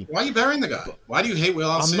I'm asking. Why are you burying the guy? Why do you hate Will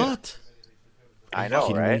I'm Alcia? not. I Are you know,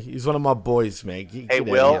 kidding right? me? He's one of my boys, man. Get Hey out of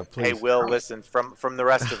Will, here, please. listen, from the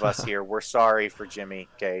rest of us here, we're sorry for Jimmy.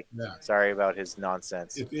 Okay, Yeah. sorry about his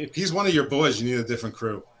nonsense. If he's one of your boys, you need a different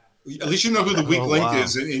crew. At least you know who the weak link wow.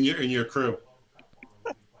 is in your crew.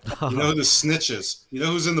 You know who the snitch is. You know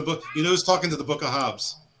who's in the book. You know who's talking to the Book of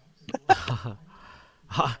Hobbs.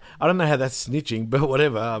 I don't know how that's snitching, but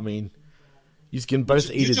whatever. I mean, you can both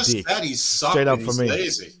eat You a just dick. said he's soft Straight up and for he's me.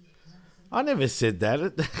 lazy. I never said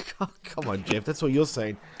that. Come on, Jeff. That's what you're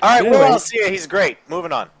saying. All right, But Will anyway, Alcia, he's great.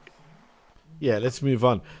 Moving on. Yeah, let's move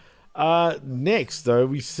on. Next, though,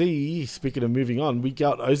 we see, speaking of moving on, we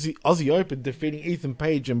got Aussie Open defeating Ethan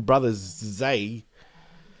Page and Brother Zay.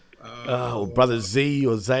 Or Brother Z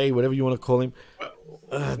or Zay, whatever you want to call him.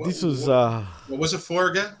 This was What was it for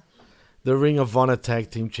again? the Ring of Honor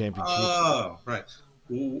Tag Team Championship. Oh, right.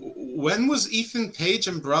 When was Ethan Page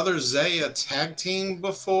and Brother Zay a tag team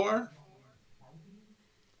before?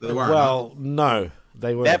 They weren't. Well, no,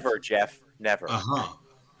 they were Never, Jeff. Never. Uh-huh.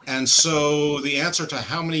 And so the answer to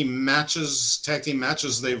how many tag team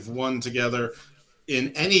matches they've won together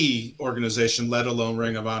in any organization, let alone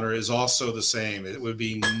Ring of Honor, is also the same. It would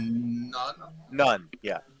be none. None.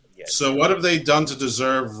 Yeah. Yes. So what have they done to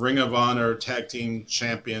deserve Ring of Honor Tag Team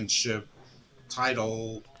Championship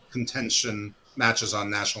title contention matches on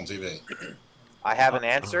national TV? I have an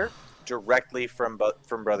answer directly from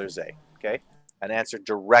Brother Zay. Okay, an answer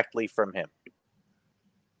directly from him.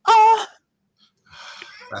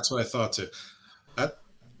 That's what I thought too. What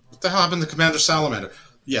the hell happened to Commander Salamander?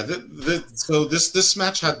 Yeah, so this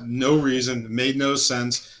match had no reason, made no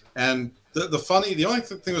sense, and the only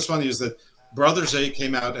thing that was funny is that Brother Zay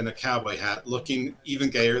came out in a cowboy hat, looking even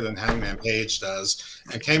gayer than Hangman Page does,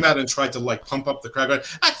 and came out and tried to like pump up the crowd. Going,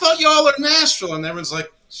 I thought y'all are Nashville, and everyone's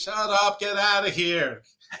like, "Shut up, get out of here."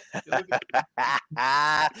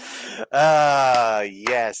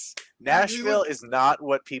 Yes. Nashville is not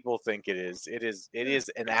what people think it is. It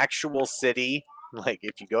is an actual city. Like,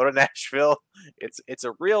 if you go to Nashville, it's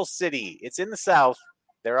a real city. It's in the South.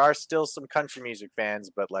 There are still some country music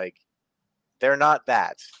fans, but like, they're not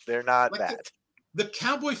that. They're not Like that. The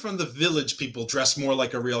cowboy from the Village people dress more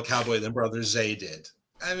like a real cowboy than Brother Zay did.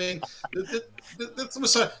 I mean,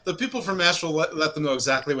 the people from Nashville let them know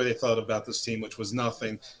exactly what they thought about this team, which was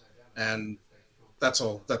nothing, and that's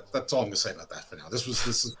all. That's all I'm gonna say about that for now. This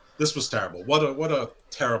was terrible. What a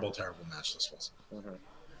terrible match this was.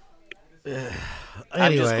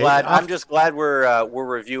 Anyway, I'm just glad we're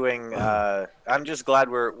reviewing. I'm just glad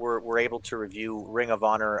we're able to review Ring of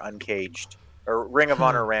Honor Uncaged or Ring of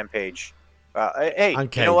Honor Rampage. Hey,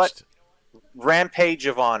 Uncaged. you know what? Rampage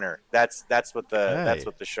of Honor. That's what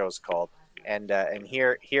the show's called. And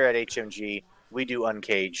here at HMG we do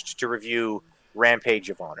Uncaged to review Rampage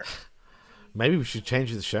of Honor. Maybe we should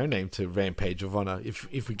change the show name to Rampage of Honor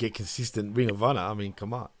if we get consistent Ring of Honor. I mean,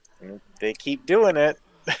 come on. They keep doing it.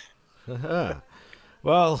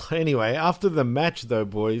 Well, anyway, after the match, though,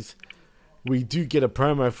 boys, we do get a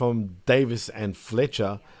promo from Davis and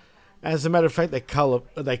Fletcher. As a matter of fact, they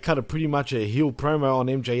cut a pretty much a heel promo on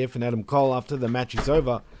MJF and Adam Cole after the match is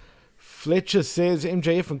over. Fletcher says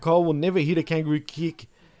MJF and Cole will never hit a kangaroo kick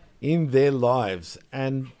in their lives,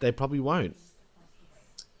 and they probably won't.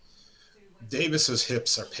 Davis's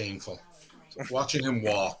hips are painful. Watching him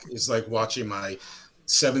walk is like watching my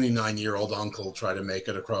 79-year-old uncle try to make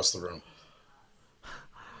it across the room.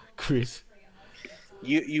 Chris,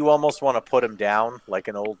 you almost want to put him down like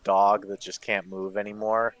an old dog that just can't move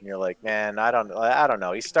anymore. And you're like, man, I don't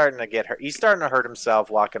know. He's starting to get hurt. He's starting to hurt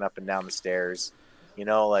himself walking up and down the stairs. You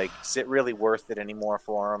know, like, is it really worth it anymore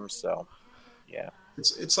for him? So, yeah.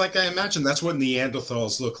 It's like I imagine that's what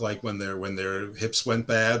Neanderthals look like when their hips went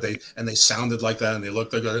bad. They sounded like that, and they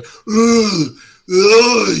looked like that.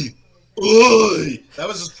 Oi, oi. That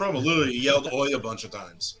was his promo. Literally, he yelled "oi" a bunch of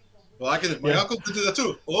times. Well, my uncle could do that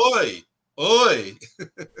too. Oi, oi.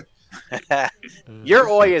 Your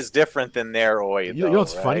oi is different than their oi. Though, you know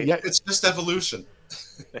what's right? funny? Yeah, it's just evolution.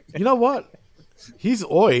 You know what? His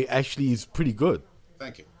oi actually is pretty good.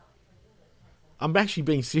 Thank you. I'm actually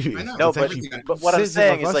being serious. I know. No, but what I'm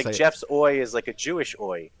saying is like Jeff's oi is like a Jewish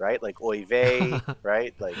oi, right? Like oy vey,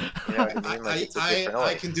 right? Like, you know what I mean? Like, it's a different oi.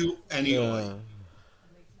 I can do any oi.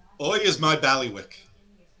 Oi is my ballywick.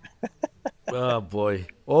 Oh boy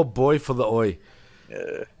for the oi.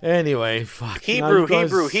 Anyway, fuck. Hebrew.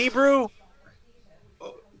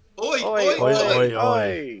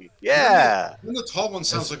 Oi. Yeah. And the tall one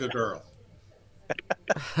sounds like a girl.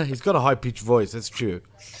 He's got a high-pitched voice, that's true.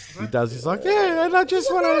 He does. He's like, yeah, and I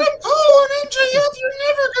just want to... Oh, and MJF, you're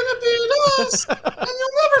never going to beat us. And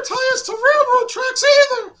you'll never tie us to railroad tracks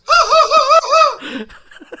either. Ha, ha, ha,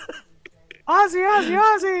 ha,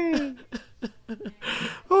 Ozzy.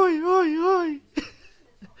 Oi.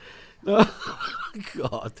 Oh,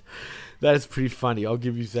 God. That is pretty funny. I'll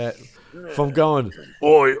give you that. From going,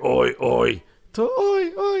 oi, to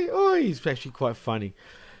oi. He's actually quite funny.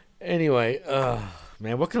 Anyway,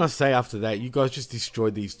 man, what can I say after that? You guys just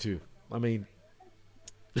destroyed these two. I mean,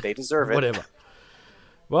 they deserve it. Whatever.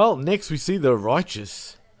 Well, next we see the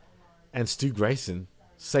Righteous and Stu Grayson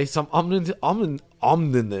say some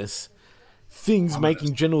ominous things,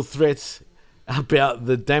 making general threats about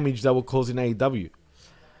the damage they will cause in AEW.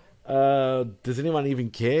 Does anyone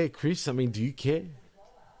even care, Chris? I mean, do you care?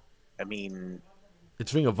 I mean,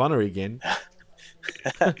 it's Ring of Honor again.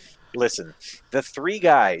 Listen, the three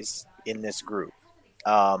guys in this group,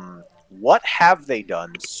 what have they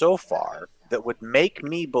done so far that would make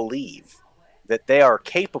me believe that they are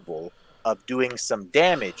capable of doing some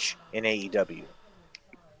damage in AEW?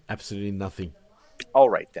 Absolutely nothing. All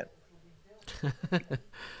right, then.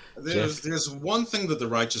 There's one thing that the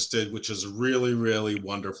Righteous did, which is really, really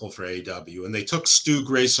wonderful for AEW, and they took Stu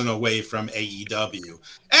Grayson away from AEW,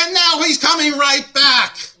 and now he's coming right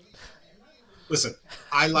back. Listen,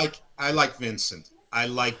 I like Vincent. I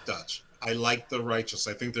like Dutch. I like the Righteous.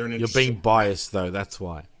 I think they're an interesting... You're being biased, though. That's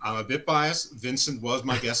why. I'm a bit biased. Vincent was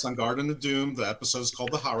my guest on Garden of Doom. The episode is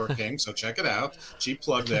called The Horror King, so check it out. Cheap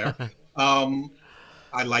plug there.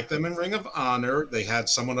 I like them in Ring of Honor. They had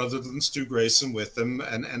someone other than Stu Grayson with them,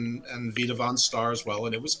 and Vita Von Star as well,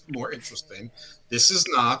 and it was more interesting. This is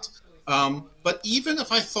not. But even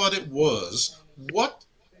if I thought it was, what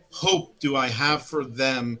hope do I have for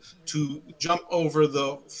them to jump over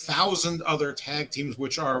the 1,000 other tag teams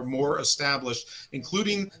which are more established,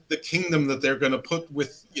 including the Kingdom that they're going to put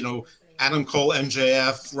with, Adam Cole,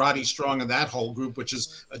 MJF, Roddy Strong, and that whole group, which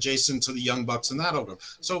is adjacent to the Young Bucks and that whole group.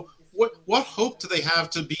 So what hope do they have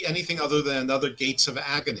to be anything other than another Gates of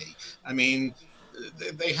Agony? I mean,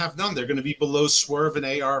 they have none. They're going to be below Swerve and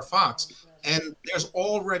AR Fox. And there's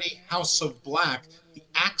already House of Black. The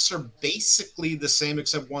acts are basically the same,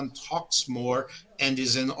 except one talks more and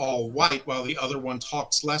is in all white, while the other one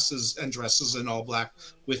talks less and dresses in all black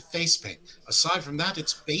with face paint. Aside from that,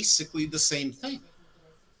 it's basically the same thing.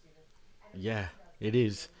 Yeah, it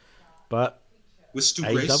is. But with Stu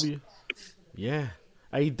Grayson,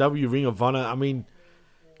 AEW, Ring of Honor. I mean,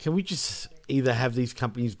 can we just either have these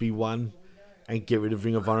companies be one and get rid of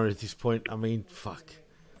Ring of Honor at this point? I mean, fuck.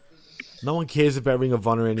 No one cares about Ring of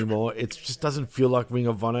Honor anymore. It just doesn't feel like Ring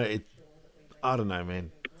of Honor. I don't know,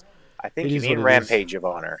 man. I think you mean Rampage of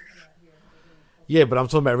Honor. Yeah, but I'm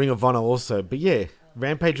talking about Ring of Honor also. But yeah,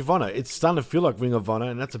 Rampage of Honor. It's starting to feel like Ring of Honor,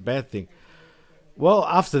 and that's a bad thing. Well,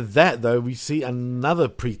 after that, though, we see another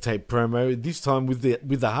pre-tape promo, this time with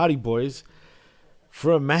the Hardy Boyz,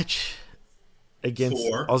 for a match against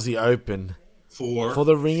Aussie Open. For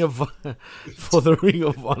the Ring of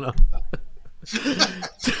Honor.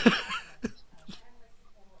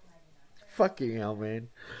 Fucking hell, man.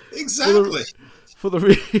 Exactly. For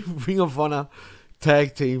the Ring of Honor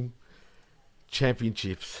Tag Team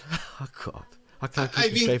Championships. Oh, God. I can't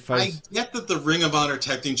keep a straight face. I get that the Ring of Honor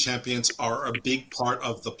Tag Team Champions are a big part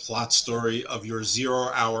of the plot story of your 0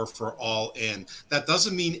 hour for All In. That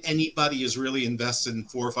doesn't mean anybody is really invested in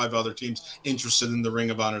 4 or 5 other teams interested in the Ring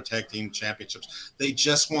of Honor Tag Team Championships. They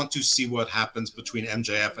just want to see what happens between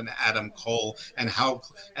MJF and Adam Cole and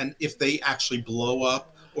if they actually blow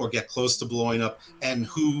up or get close to blowing up, and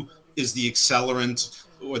who is the accelerant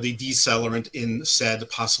or the decelerant in said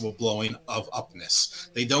possible blowing of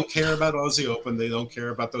upness. They don't care about Aussie Open. They don't care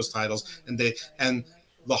about those titles. And the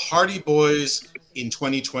Hardy Boyz in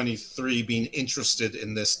 2023 being interested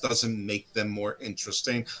in this doesn't make them more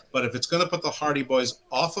interesting. But if it's going to put the Hardy Boyz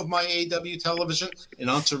off of my AEW television and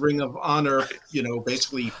onto Ring of Honor,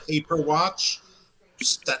 basically paper watch,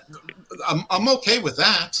 I'm okay with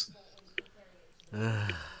that.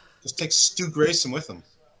 Just take Stu Grayson with him.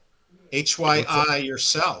 HYI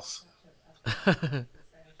yourself.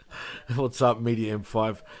 What's up, Media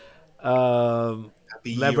M5?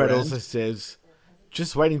 Labrat also says,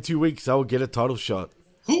 just waiting 2 weeks, I will get a title shot.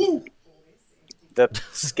 Who? The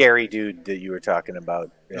scary dude that you were talking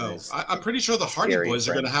about. No, I'm pretty sure the Hardy Boyz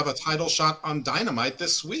are going to have a title shot on Dynamite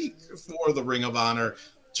this week for the Ring of Honor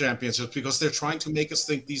Championships, because they're trying to make us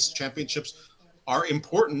think these championships are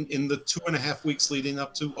important in the 2.5 weeks leading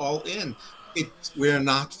up to All In. We're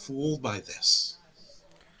not fooled by this.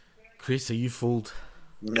 Chris, are you fooled?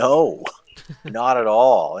 No, not at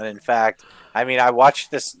all. And in fact, I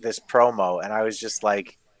watched this promo and I was just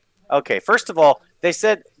like, okay, first of all, they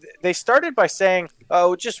started by saying,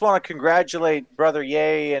 oh, just want to congratulate Brother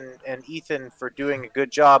Ye and Ethan for doing a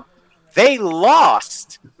good job. They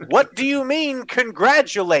lost. What do you mean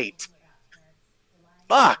congratulate?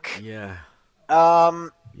 Fuck. Yeah.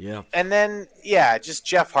 Yeah. And then just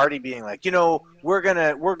Jeff Hardy being like, we're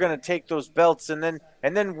gonna take those belts and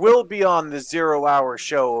then we'll be on the 0 hour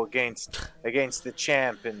show against the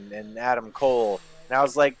champ and Adam Cole. And I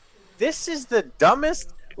was like, this is the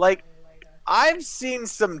dumbest. Like, I've seen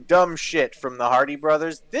some dumb shit from the Hardy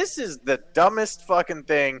brothers. This is the dumbest fucking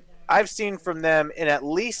thing I've seen from them in at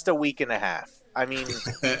least a week and a half. I mean,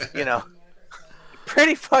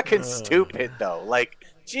 pretty fucking stupid though. Like,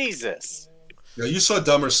 Jesus. You saw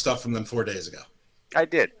dumber stuff from them 4 days ago. I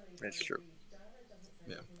did. That's true.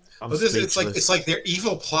 Yeah. It's like their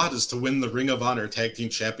evil plot is to win the Ring of Honor Tag Team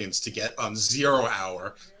Champions to get on 0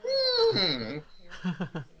 hour.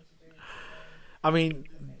 I mean,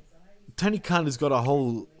 Tony Khan has got a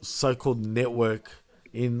whole so-called network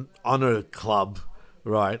in Honor Club,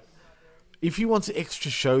 right? If he wants extra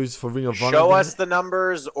shows for Ring of Honor... Show us the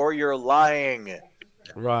numbers or you're lying.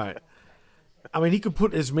 Right. I mean, he could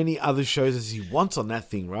put as many other shows as he wants on that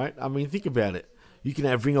thing, right? I mean, think about it. You can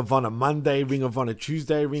have Ring of Honor Monday, Ring of Honor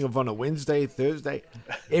Tuesday, Ring of Honor Wednesday, Thursday,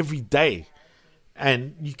 every day.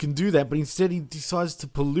 And you can do that, but instead he decides to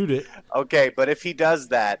pollute it. Okay, but if he does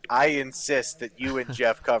that, I insist that you and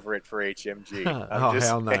Jeff cover it for HMG.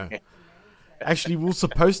 Hell no. Actually, we were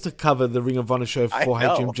supposed to cover the Ring of Honor show for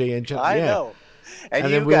HMG and I know. And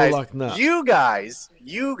then we were like, no. You guys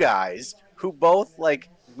who both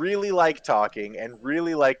really like talking and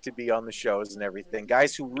really like to be on the shows and everything,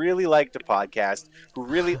 guys who really like to podcast, who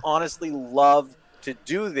really honestly love to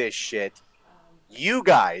do this shit, you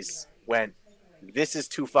guys went, this is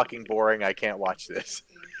too fucking boring, I can't watch this.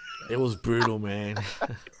 It was brutal, man.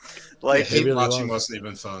 Hate really watching wasn't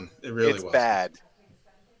even fun. It really was. It's bad.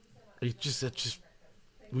 We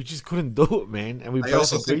just couldn't do it, man. And we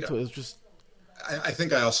both agreed to it. It was just... I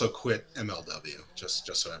think I also quit MLW, just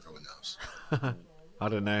so everyone knows. I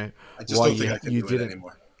don't know. I just don't think I can do it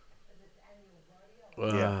anymore.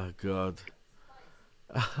 Oh, God.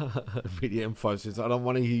 VDM 5 says, I don't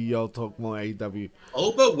want to hear y'all talk more AEW.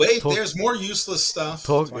 Oh, but wait, there's more useless stuff.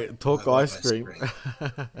 Talk ice cream.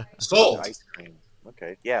 Sold. Ice cream.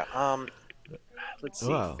 Okay. Yeah. Let's see.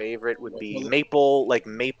 Wow. Favorite would be maple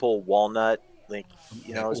walnut.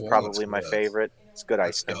 Is probably my favorite. It's good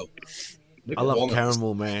ice cream. I love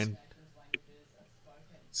caramel, man.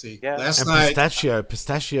 See, last night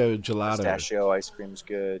pistachio gelato. Pistachio ice cream's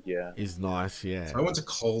good. Yeah, is nice. Yeah. So I went to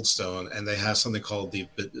Cold Stone and they have something called the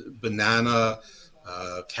banana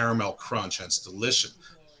caramel crunch, and it's delicious.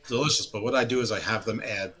 delicious. But what I do is I have them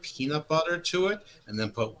add peanut butter to it and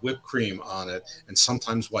then put whipped cream on it, and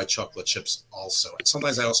sometimes white chocolate chips also. And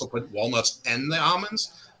sometimes I also put walnuts and the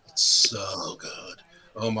almonds. It's so good.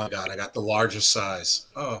 Oh my God, I got the largest size.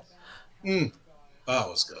 Oh, it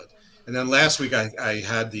was good. And then last week I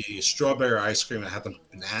had the strawberry ice cream. I had the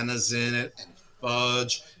bananas in it and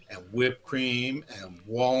fudge and whipped cream and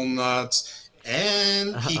walnuts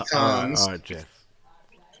and pecans. All right, Jeff.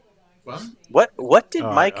 What did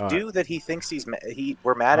Mike do that he thinks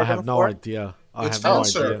we're mad at him for? I have no idea. It's fan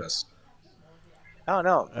service. Oh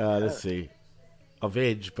no. Let's see. Of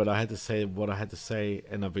Edge, but I had to say what I had to say,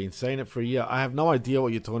 and I've been saying it for a year. I have no idea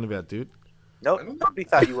what you're talking about, dude. Nobody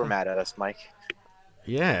thought you were mad at us, Mike.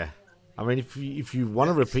 Yeah. I mean, if you want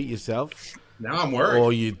to repeat yourself, now I'm worried.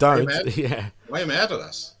 Or you don't, yeah. Why are you mad at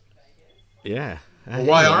us? Yeah. Well,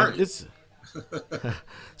 why aren't you?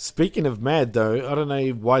 Speaking of mad, though, I don't know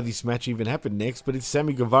why this match even happened next, but it's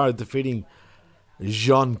Sammy Guevara defeating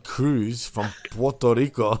Jean Cruz from Puerto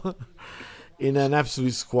Rico in an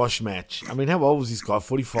absolute squash match. I mean, how old was this guy?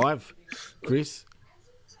 45, Chris?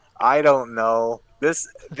 I don't know.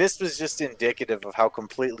 This was just indicative of how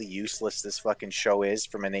completely useless this fucking show is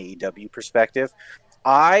from an AEW perspective.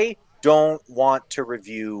 I don't want to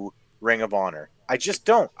review Ring of Honor. I just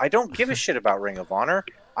don't. I don't give a shit about Ring of Honor.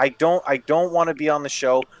 I don't want to be on the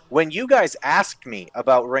show. When you guys asked me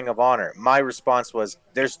about Ring of Honor, my response was,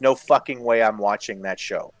 there's no fucking way I'm watching that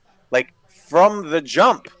show. Like, from the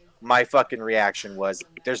jump, my fucking reaction was,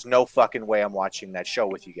 there's no fucking way I'm watching that show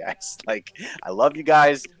with you guys. Like, I love you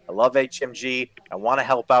guys. I love HMG. I want to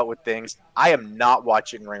help out with things. I am not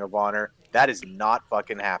watching Ring of Honor. That is not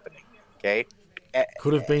fucking happening. Okay?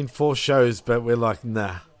 Could have been 4 shows, but we're like,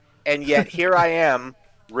 nah. And yet, here I am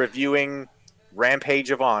reviewing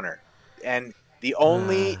Rampage of Honor. And the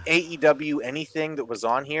only AEW anything that was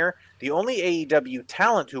on here, the only AEW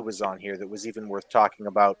talent who was on here that was even worth talking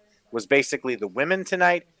about was basically the women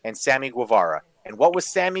tonight and Sammy Guevara. And what was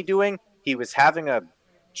Sammy doing? He was having a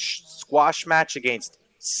squash match against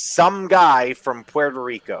some guy from Puerto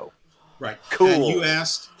Rico. Right. Cool. And you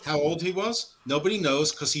asked how old he was? Nobody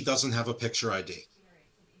knows because he doesn't have a picture ID.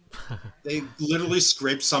 They literally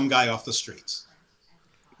scraped some guy off the streets.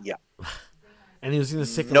 Yeah. And he was in the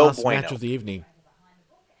second last match of the evening.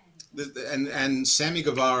 And Sammy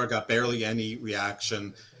Guevara got barely any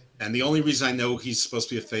reaction. And the only reason I know he's supposed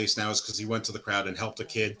to be a face now is because he went to the crowd and helped a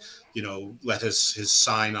kid, let his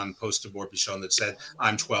sign on poster board be shown that said,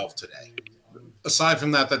 I'm 12 today. Aside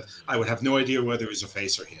from that, I would have no idea whether he's a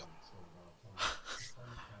face or heel.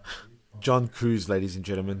 John Cruz, ladies and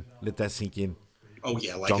gentlemen. Let that sink in. Oh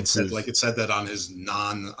yeah, like it said that on his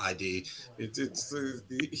non-ID.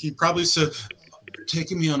 He probably said, "You're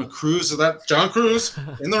taking me on a cruise." Is that John Cruz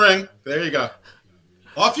in the ring? There you go.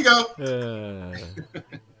 Off you go.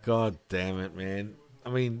 God damn it, man!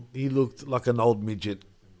 I mean, he looked like an old midget.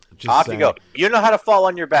 Off you go. You know how to fall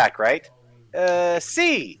on your back, right?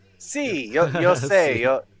 Sí, yo sé,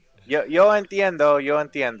 yo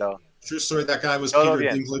entiendo. True story. That guy was Peter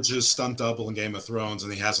Dinklage's stunt double in Game of Thrones,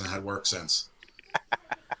 and he hasn't had work since.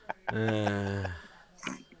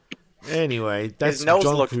 Anyway, that's his nose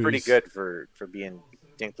John looks Cruz. pretty good for being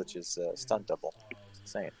Dinklage's stunt double.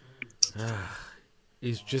 Just saying.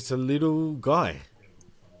 He's just a little guy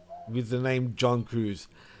with the name John Cruz.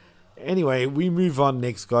 Anyway, we move on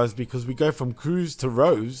next, guys, because we go from Cruz to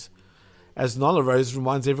Rose, as Nyla Rose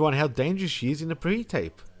reminds everyone how dangerous she is in the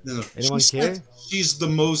pre-tape. No. Anyone care? She's the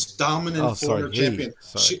most dominant former champion.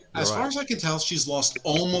 As right. far as I can tell, she's lost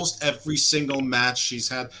almost every single match she's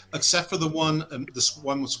had, except for the one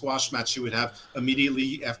squash match she would have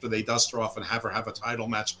immediately after they dust her off and have her have a title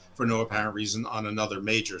match for no apparent reason on another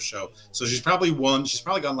major show. So she's probably gone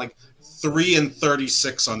like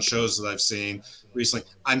 3-36 on shows that I've seen recently.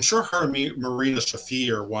 I'm sure her and Marina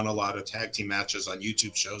Shafir won a lot of tag team matches on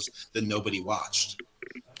YouTube shows that nobody watched.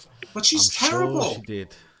 But she's terrible. Sure she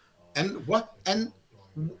did. And what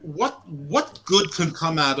good could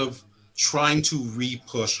come out of trying to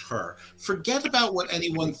re-push her? Forget about what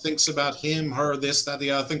anyone thinks about him, her, this, that,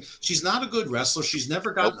 the other thing. She's not a good wrestler. She's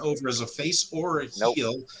never gotten over as a face or a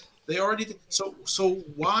heel. They already did. So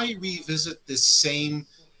why revisit this same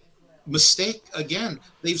mistake again?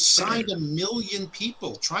 They've signed 1 million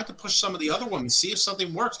people. Try to push some of the other ones, see if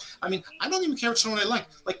something works. I mean, I don't even care if someone I like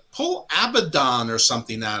pull Abaddon or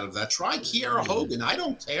something out of that. Try Kiera Hogan. I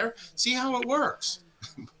don't care. See how it works.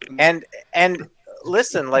 And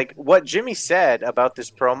listen, like what Jimmy said about this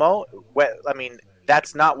promo,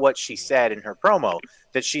 that's not what she said in her promo,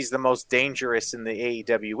 that she's the most dangerous in the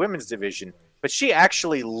AEW women's division. But she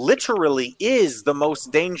actually literally is the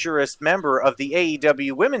most dangerous member of the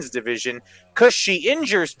AEW women's division because she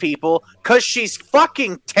injures people because she's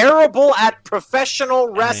fucking terrible at professional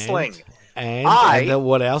wrestling. And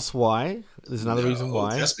what else? Why? There's another reason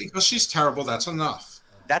why. Just because she's terrible, that's enough.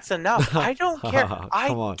 That's enough. I don't care.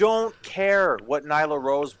 I don't care what Nyla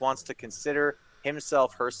Rose wants to consider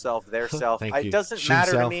himself, herself, their self. It doesn't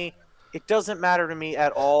matter to me. It doesn't matter to me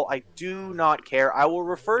at all. I do not care. I will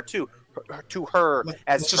refer to her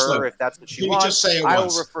as her if that's what she wants. Just say it I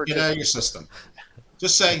once. will refer Get to out of your system.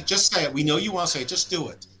 Just say it. We know you want to say it. Just do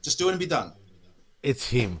it. Just do it and be done. It's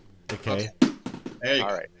him. Okay. There you go.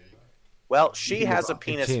 All right. Well, she has a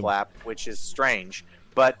penis flap, which is strange.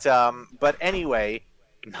 But anyway,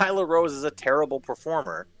 Nyla Rose is a terrible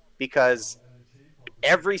performer because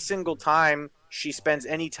every single time she spends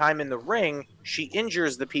any time in the ring, she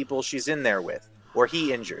injures the people she's in there with. Or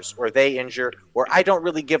he injures, or they injure, or I don't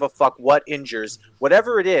really give a fuck what injures.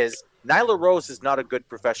 Whatever it is, Nyla Rose is not a good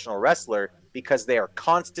professional wrestler because they are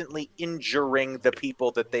constantly injuring the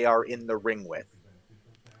people that they are in the ring with.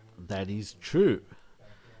 That is true.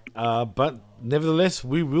 But nevertheless,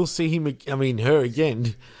 we will see her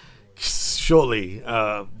again shortly.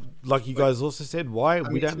 Like you guys also said, why?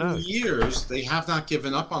 We don't know. For years, they have not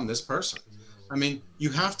given up on this person. I mean, you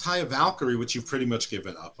have Taya Valkyrie, which you've pretty much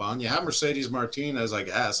given up on. You have Mercedes Martinez, I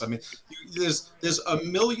guess. I mean, there's a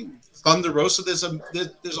million Thunder Rosa. There's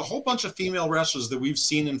a whole bunch of female wrestlers that we've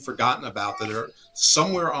seen and forgotten about that are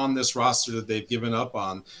somewhere on this roster that they've given up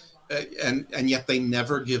on, and yet they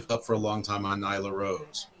never give up for a long time on Nyla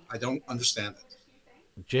Rose. I don't understand it.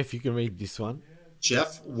 Jeff, you can read this one.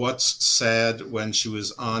 Jeff, what's sad when she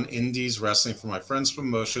was on Indies wrestling for my friend's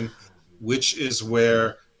promotion, which is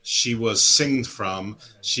where she was singed from.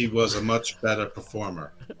 She was a much better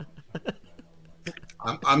performer.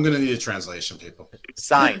 I'm going to need a translation, people.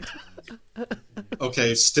 Signed.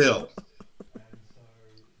 Okay, still.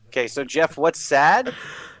 Okay, so Jeff, what's sad?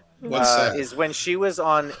 What's sad? Is when she was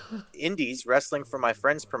on Indies wrestling for my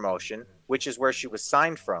friend's promotion, which is where she was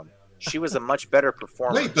signed from. She was a much better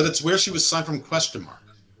performer. Wait, but it's where she was signed from, question mark.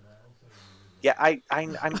 Yeah,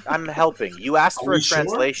 I'm helping. You asked for a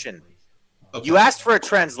translation. Sure? Okay. You asked for a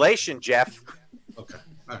translation, Jeff. Okay,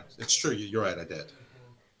 all right. It's true. You're right. I did.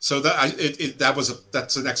 So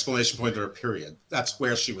that's an explanation point or a period. That's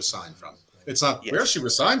where she was signed from. It's not where she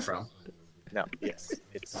was signed from. No. Yes,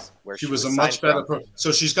 it's where she was a much better.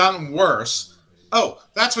 So she's gotten worse. Oh,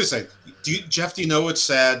 that's what he's saying. Jeff, do you know what's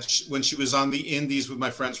sad? When she was on the Indies with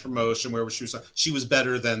my friend's promotion, where she was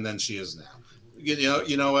better than she is now.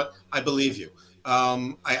 You know what? I believe you.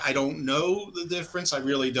 I don't know the difference. I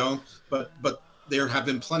really don't. But there have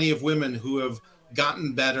been plenty of women who have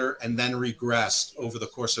gotten better and then regressed over the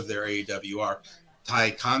course of their AEWR.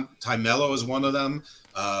 Ty Mello is one of them.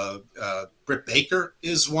 Britt Baker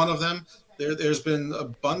is one of them. There's been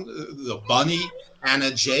the Bunny, Anna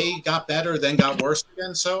Jay got better, then got worse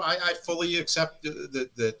again. So I fully accept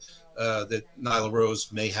that Nyla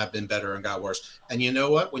Rose may have been better and got worse. And you know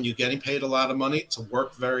what? When you're getting paid a lot of money to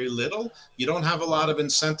work very little, you don't have a lot of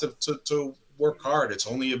incentive to work hard. It's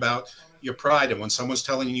only about your pride. And when someone's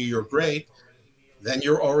telling you you're great, then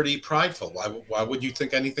you're already prideful. Why would you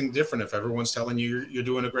think anything different if everyone's telling you you're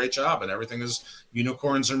doing a great job and everything is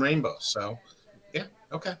unicorns and rainbows? So, yeah,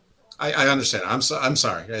 okay. I understand. I'm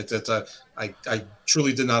sorry. I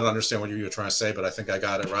truly did not understand what you were trying to say, but I think I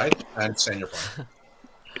got it right. I understand your point.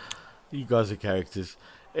 You guys are characters.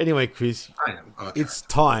 Anyway, Chris, it's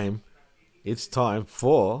time. It's time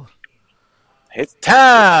for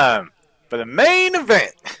the main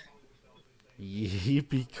event.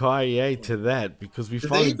 Yippee-ki-yay to that, because we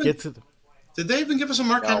finally get to... Did they even give us a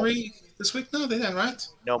Mark Henry this week? No, they didn't, right?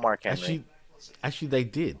 No Mark Henry. Actually, they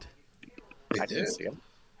did. I didn't see him.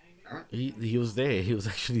 He was there. He was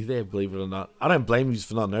actually there, believe it or not. I don't blame you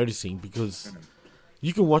for not noticing, because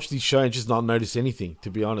you can watch this show and just not notice anything, to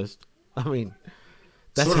be honest. I mean,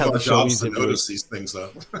 that's sort how of the show is. To notice these things,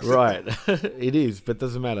 though. Right. It is, but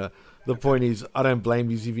doesn't matter. The point is, I don't blame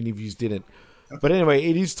you even if you didn't. But anyway,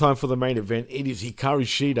 it is time for the main event. It is Hikaru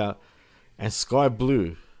Shida and Sky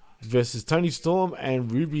Blue versus Toni Storm and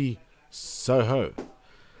Ruby Soho.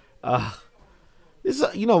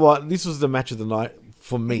 You know what? This was the match of the night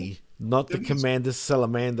for me, not the Commander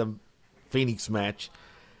Salamander Phoenix match.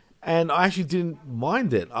 And I actually didn't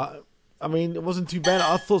mind it. I mean, it wasn't too bad.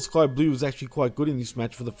 I thought Sky Blue was actually quite good in this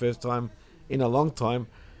match for the first time in a long time.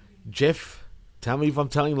 Jeff, tell me if I'm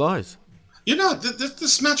telling lies. You know,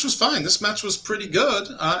 this match was fine. This match was pretty good,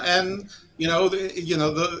 and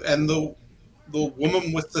the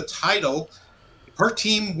woman with the title her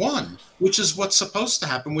team won, which is what's supposed to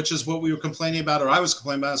happen, which is what we were complaining about, or I was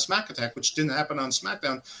complaining about on Smack Attack, which didn't happen on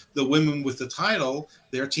SmackDown. The women with the title,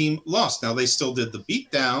 their team lost. Now, they still did the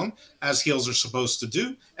beatdown, as heels are supposed to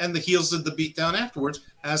do, and the heels did the beatdown afterwards,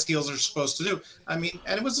 as heels are supposed to do. I mean,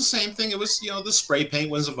 and it was the same thing. It was, the spray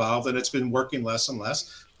paint was involved, and it's been working less and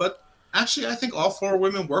less. But actually, I think all four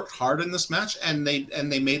women worked hard in this match, and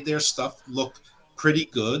they made their stuff look pretty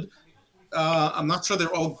good. I'm not sure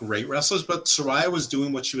they're all great wrestlers, but Saraya was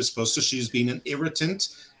doing what she was supposed to. She was being an irritant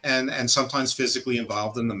and sometimes physically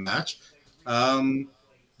involved in the match.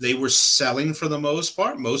 They were selling for the most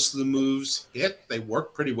part. Most of the moves hit. They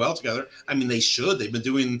worked pretty well together. I mean, they should. They've been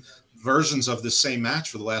doing versions of the same match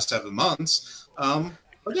for the last 7 months.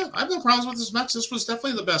 But yeah, I have no problems with this match. This was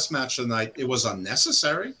definitely the best match of the night. It was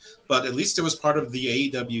unnecessary, but at least it was part of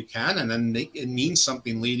the AEW canon, and it means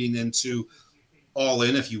something leading into All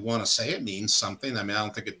In, if you want to say it means something. I mean, I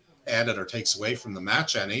don't think it added or takes away from the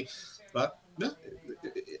match any, but yeah,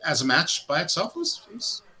 as a match by itself was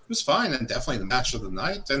fine, and definitely the match of the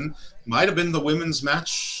night, and might have been the women's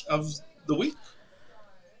match of the week.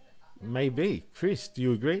 Maybe. Chris, do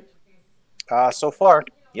you agree? So far,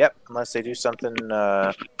 yep. Unless they do something,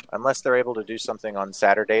 unless they're able to do something on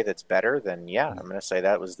Saturday that's better, then yeah, I'm going to say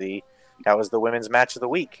that was the women's match of the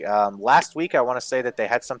week. Last week, I want to say that they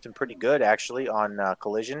had something pretty good, actually, on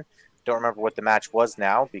Collision. Don't remember what the match was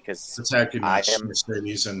now, because the tag team match,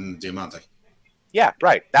 Mercedes and Diamante. Yeah,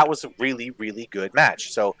 right. That was a really, really good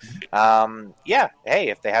match. So, yeah, hey,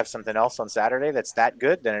 if they have something else on Saturday that's that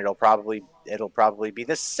good, then it'll probably be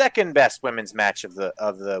the second best women's match of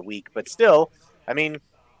the week. But still, I mean,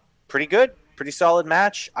 pretty good, pretty solid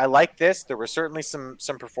match. I like this. There were certainly some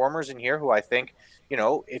performers in here who I think,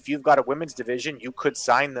 if you've got a women's division, you could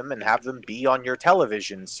sign them and have them be on your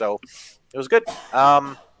television. So it was good.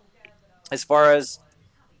 As far as,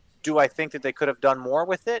 do I think that they could have done more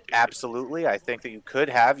with it? Absolutely. I think that you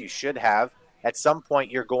should have. At some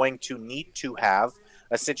point, you're going to need to have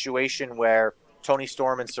a situation where Toni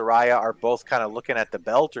Storm and Saraya are both kind of looking at the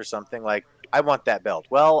belt or something like, I want that belt.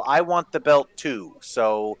 Well, I want the belt too.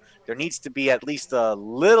 So there needs to be at least a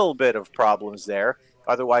little bit of problems there.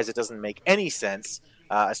 Otherwise, it doesn't make any sense,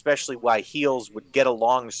 especially why heels would get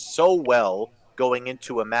along so well going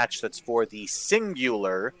into a match that's for the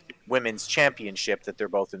singular women's championship that they're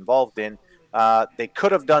both involved in. They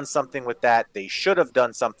could have done something with that. They should have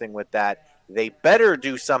done something with that. They better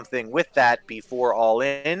do something with that before All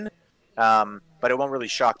In. But it won't really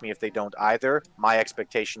shock me if they don't either. My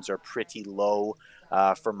expectations are pretty low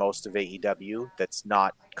for most of AEW. That's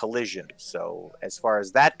not Collision. So as far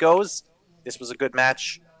as that goes, this was a good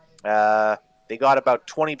match. They got about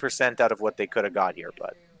 20% out of what they could have got here,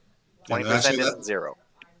 but 20% isn't zero.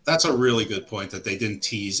 That's a really good point, that they didn't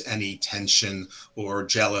tease any tension or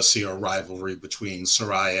jealousy or rivalry between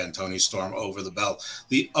Saraya and Toni Storm over the belt.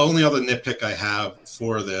 The only other nitpick I have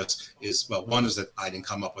for this is, well, one is that I didn't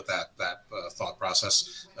come up with that thought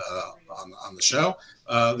process on the show.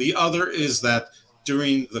 The other is that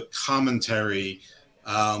during the commentary,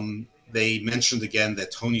 they mentioned again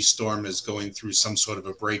that Toni Storm is going through some sort of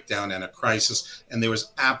a breakdown and a crisis, and there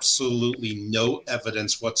was absolutely no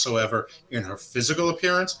evidence whatsoever in her physical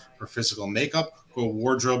appearance, her physical makeup, her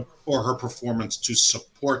wardrobe, or her performance to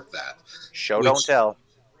support that. Don't tell.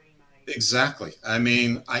 Exactly. I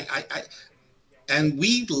mean, and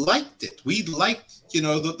we liked it. We liked,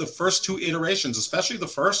 the first two iterations, especially the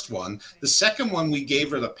first one. The second one, we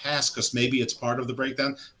gave her the pass because maybe it's part of the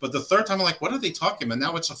breakdown. But the third time, I'm like, what are they talking about?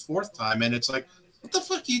 Now it's a fourth time, and it's like, what the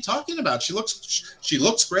fuck are you talking about? She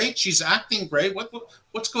looks great. She's acting great.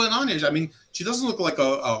 What's going on here? I mean, she doesn't look like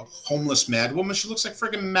a homeless mad woman. She looks like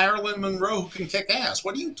friggin' Marilyn Monroe who can kick ass.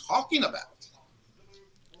 What are you talking about?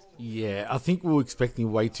 Yeah, I think we were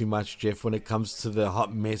expecting way too much, Jeff, when it comes to the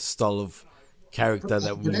hot mess style of character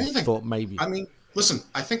that we thought maybe. I mean, listen,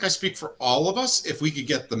 I think I speak for all of us. If we could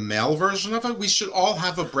get the male version of it, we should all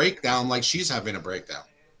have a breakdown like she's having a breakdown.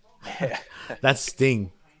 That's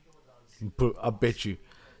Sting. I bet you.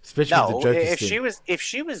 Especially the Joker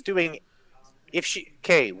Sting.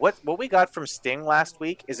 What we got from Sting last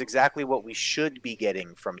week is exactly what we should be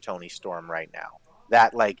getting from Toni Storm right now.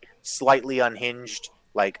 That, like, slightly unhinged,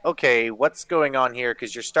 like, okay, what's going on here?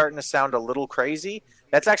 Because you're starting to sound a little crazy.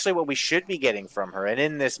 That's actually what we should be getting from her. And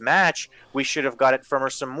in this match, we should have got it from her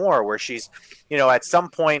some more, where she's, at some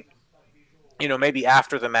point, maybe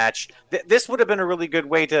after the match, this would have been a really good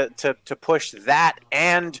way to push that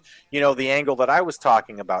and, the angle that I was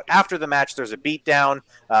talking about. After the match, there's a beatdown.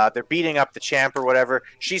 They're beating up the champ or whatever.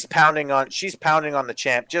 She's pounding on the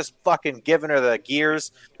champ, just fucking giving her the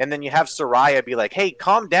gears. And then you have Saraya be like, hey,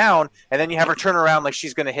 calm down. And then you have her turn around like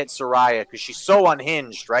she's going to hit Saraya because she's so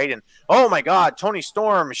unhinged, right? And, oh, my God, Toni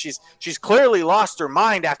Storm, she's clearly lost her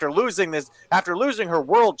mind after losing her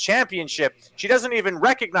world championship. She doesn't even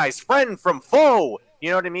recognize friend from foe. You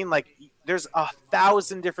know what I mean? Like, there's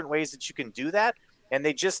 1,000 different ways that you can do that, and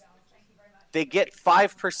they get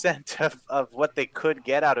 5% of what they could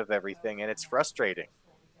get out of everything, and it's frustrating.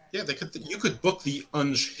 Yeah, you could book the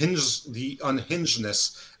unhingedness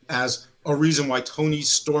as a reason why Toni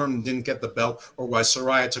Storm didn't get the belt, or why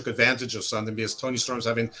Saraya took advantage of something, because Toni Storm's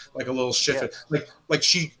having like a little shift. Yeah. Like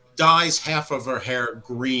she dyes half of her hair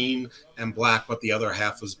green and black, but the other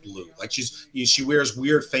half is blue. Like she wears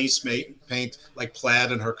weird face paint, like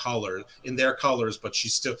plaid in their colors, but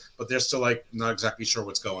they're still like not exactly sure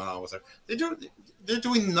what's going on with her. They're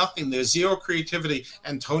doing nothing. There's zero creativity.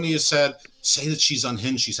 And Tony has said, say that she's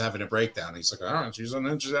unhinged, she's having a breakdown. And he's like, all right, she's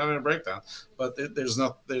unhinged, she's having a breakdown. But there's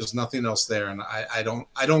nothing else there. And I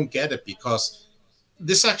don't get it, because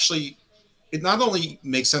this actually, it not only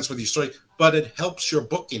makes sense with your story, but it helps your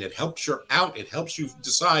booking. It helps your out. It helps you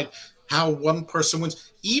decide how one person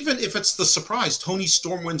wins. Even if it's the surprise, Toni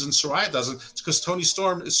Storm wins and Saraya doesn't. It's because Toni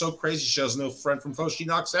Storm is so crazy. She has no friend from foe. She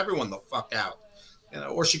knocks everyone the fuck out.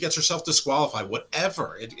 Or she gets herself disqualified,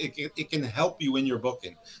 whatever. It can help you in your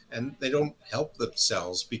booking. And they don't help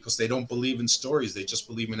themselves because they don't believe in stories. They just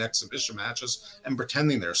believe in exhibition matches and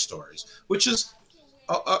pretending they're stories, which is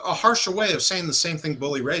a harsher way of saying the same thing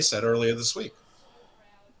Bully Ray said earlier this week.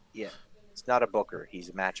 Yeah, it's not a booker. He's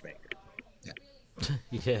a matchmaker. Yeah,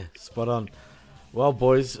 yeah, spot on. Well,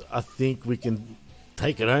 boys, I think we can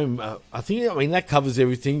take it home. I mean, that covers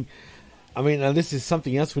everything. I mean, unless there's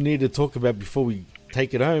something else we need to talk about before we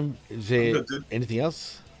take it home. Is there anything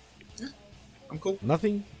else? Yeah, I'm cool.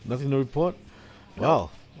 Nothing to report? No.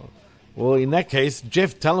 Well, in that case,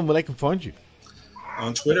 Jeff, tell them where they can find you.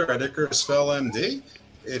 On Twitter at IcarusFellMD.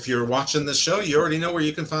 If you're watching this show, you already know where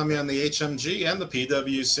you can find me on the HMG and the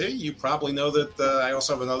PWC. You probably know that I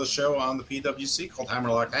also have another show on the PWC called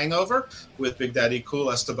Hammerlock Hangover with Big Daddy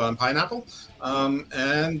Cool Esteban Pineapple.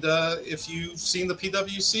 And if you've seen the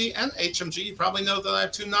PWC and HMG, you probably know that I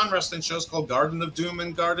have two non-wrestling shows called Garden of Doom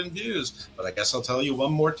and Garden Views. But I guess I'll tell you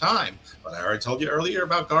one more time. But I already told you earlier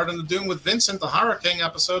about Garden of Doom with Vincent, the Horror King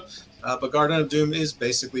episode. But Garden of Doom is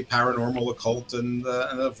basically paranormal, occult, and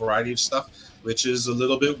a variety of stuff, which is a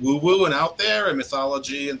little bit woo-woo and out there and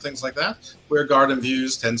mythology and things like that, where Garden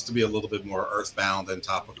Views tends to be a little bit more earthbound and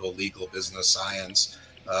topical, legal, business, science,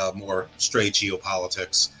 more straight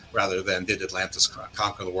geopolitics, rather than Did Atlantis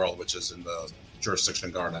Conquer the World, which is in the jurisdiction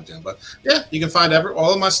of Garden Doom. But yeah, you can find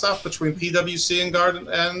all of my stuff between PWC and Garden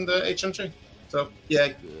and HMG. So yeah.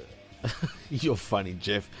 You're funny,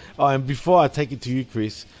 Jeff. Oh, and before I take it to you,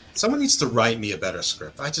 Chris, someone needs to write me a better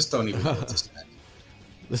script. I just don't even know what to say.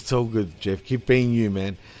 It's all good, Jeff. Keep being you,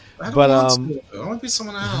 man. I want to be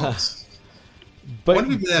someone else. But I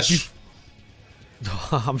want to be Mish.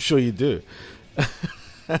 I'm sure you do.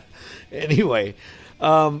 Anyway,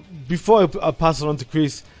 before I pass it on to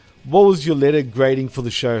Chris, what was your letter grading for the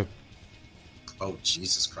show? Oh,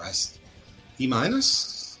 Jesus Christ. D-?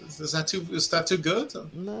 Is that too good?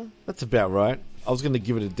 No, that's about right. I was going to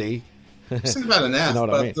give it a D. I was thinking about an F, but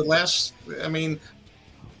I mean? The last, D-.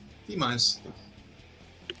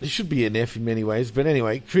 It should be an F in many ways. But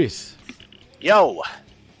anyway, Chris. Yo.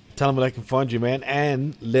 Tell them where they can find you, man,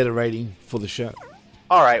 and letter rating for the show.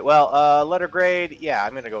 All right. Well, letter grade, yeah,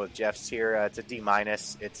 I'm going to go with Jeff's here. It's a D-.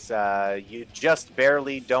 It's you just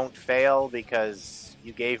barely don't fail because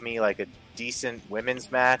you gave me like a decent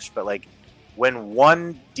women's match. But like when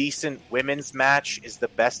one decent women's match is the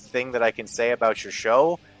best thing that I can say about your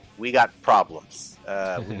show, we got problems.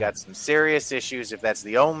 We got some serious issues if that's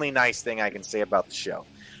the only nice thing I can say about the show.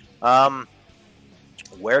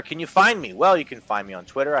 Where can you find me? Well, you can find me on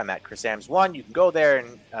Twitter. I'm at ChrisAmbs1. You can go there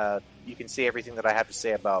and you can see everything that I have to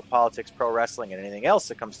say about politics, pro wrestling, and anything else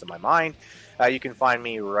that comes to my mind. You can find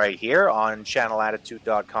me right here on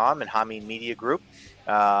channelattitude.com and Hameen Media Group.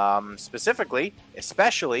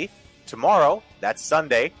 Especially tomorrow, that's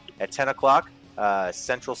Sunday, at 10 o'clock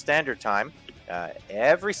Central Standard Time.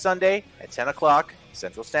 Every Sunday at 10 o'clock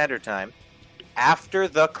Central Standard Time. After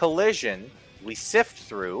the collision, we sift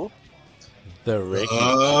through the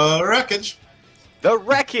wreckage. The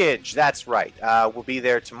Wreckage, that's right. We'll be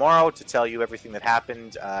there tomorrow to tell you everything that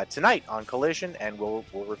happened tonight on Collision, and we'll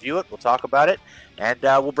review it, we'll talk about it, and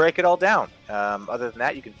we'll break it all down. Other than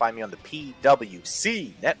that, you can find me on the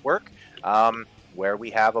PWC network, where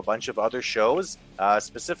we have a bunch of other shows,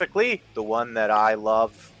 specifically the one that I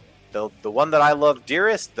love, the one that I love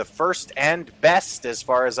dearest, the first and best as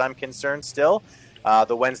far as I'm concerned still,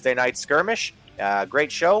 the Wednesday Night Skirmish.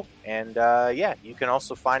 Great show, and you can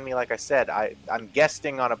also find me, like I said, I'm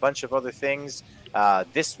guesting on a bunch of other things.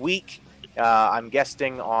 This week, I'm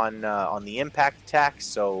guesting on the Impact Attack,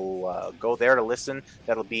 so go there to listen.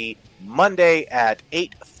 That'll be Monday at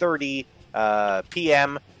 8:30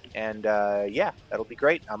 p.m., and that'll be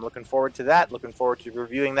great. I'm looking forward to that, looking forward to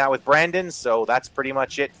reviewing that with Brandon, so that's pretty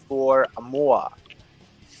much it for moi.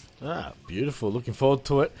 Beautiful. Looking forward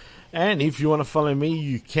to it. And if you want to follow me,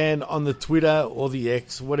 you can on the Twitter or the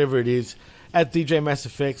X, whatever it is, at DJ Mass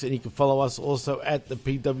Effects. And you can follow us also at the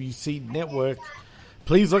PWC Network.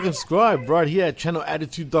 Please like and subscribe right here at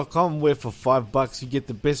channelattitude.com, where for $5 you get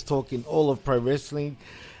the best talk in all of pro wrestling.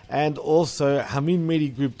 And also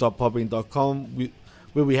HaminMediaGroup.podbean.com,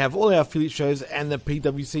 where we have all our affiliate shows, and the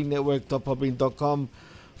PWC Network.podbean.com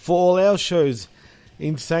for all our shows.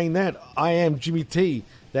 In saying that, I am Jimmy T.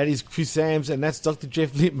 That is Chris Ambs, and that's Dr.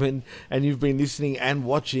 Jeff Lippman, and you've been listening and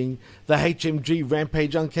watching the HMG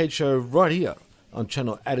Rampage UnCaged show right here on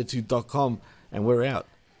channelattitude.com, and we're out.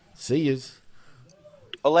 See yous.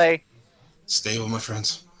 Olay. Stay well, my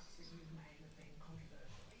friends.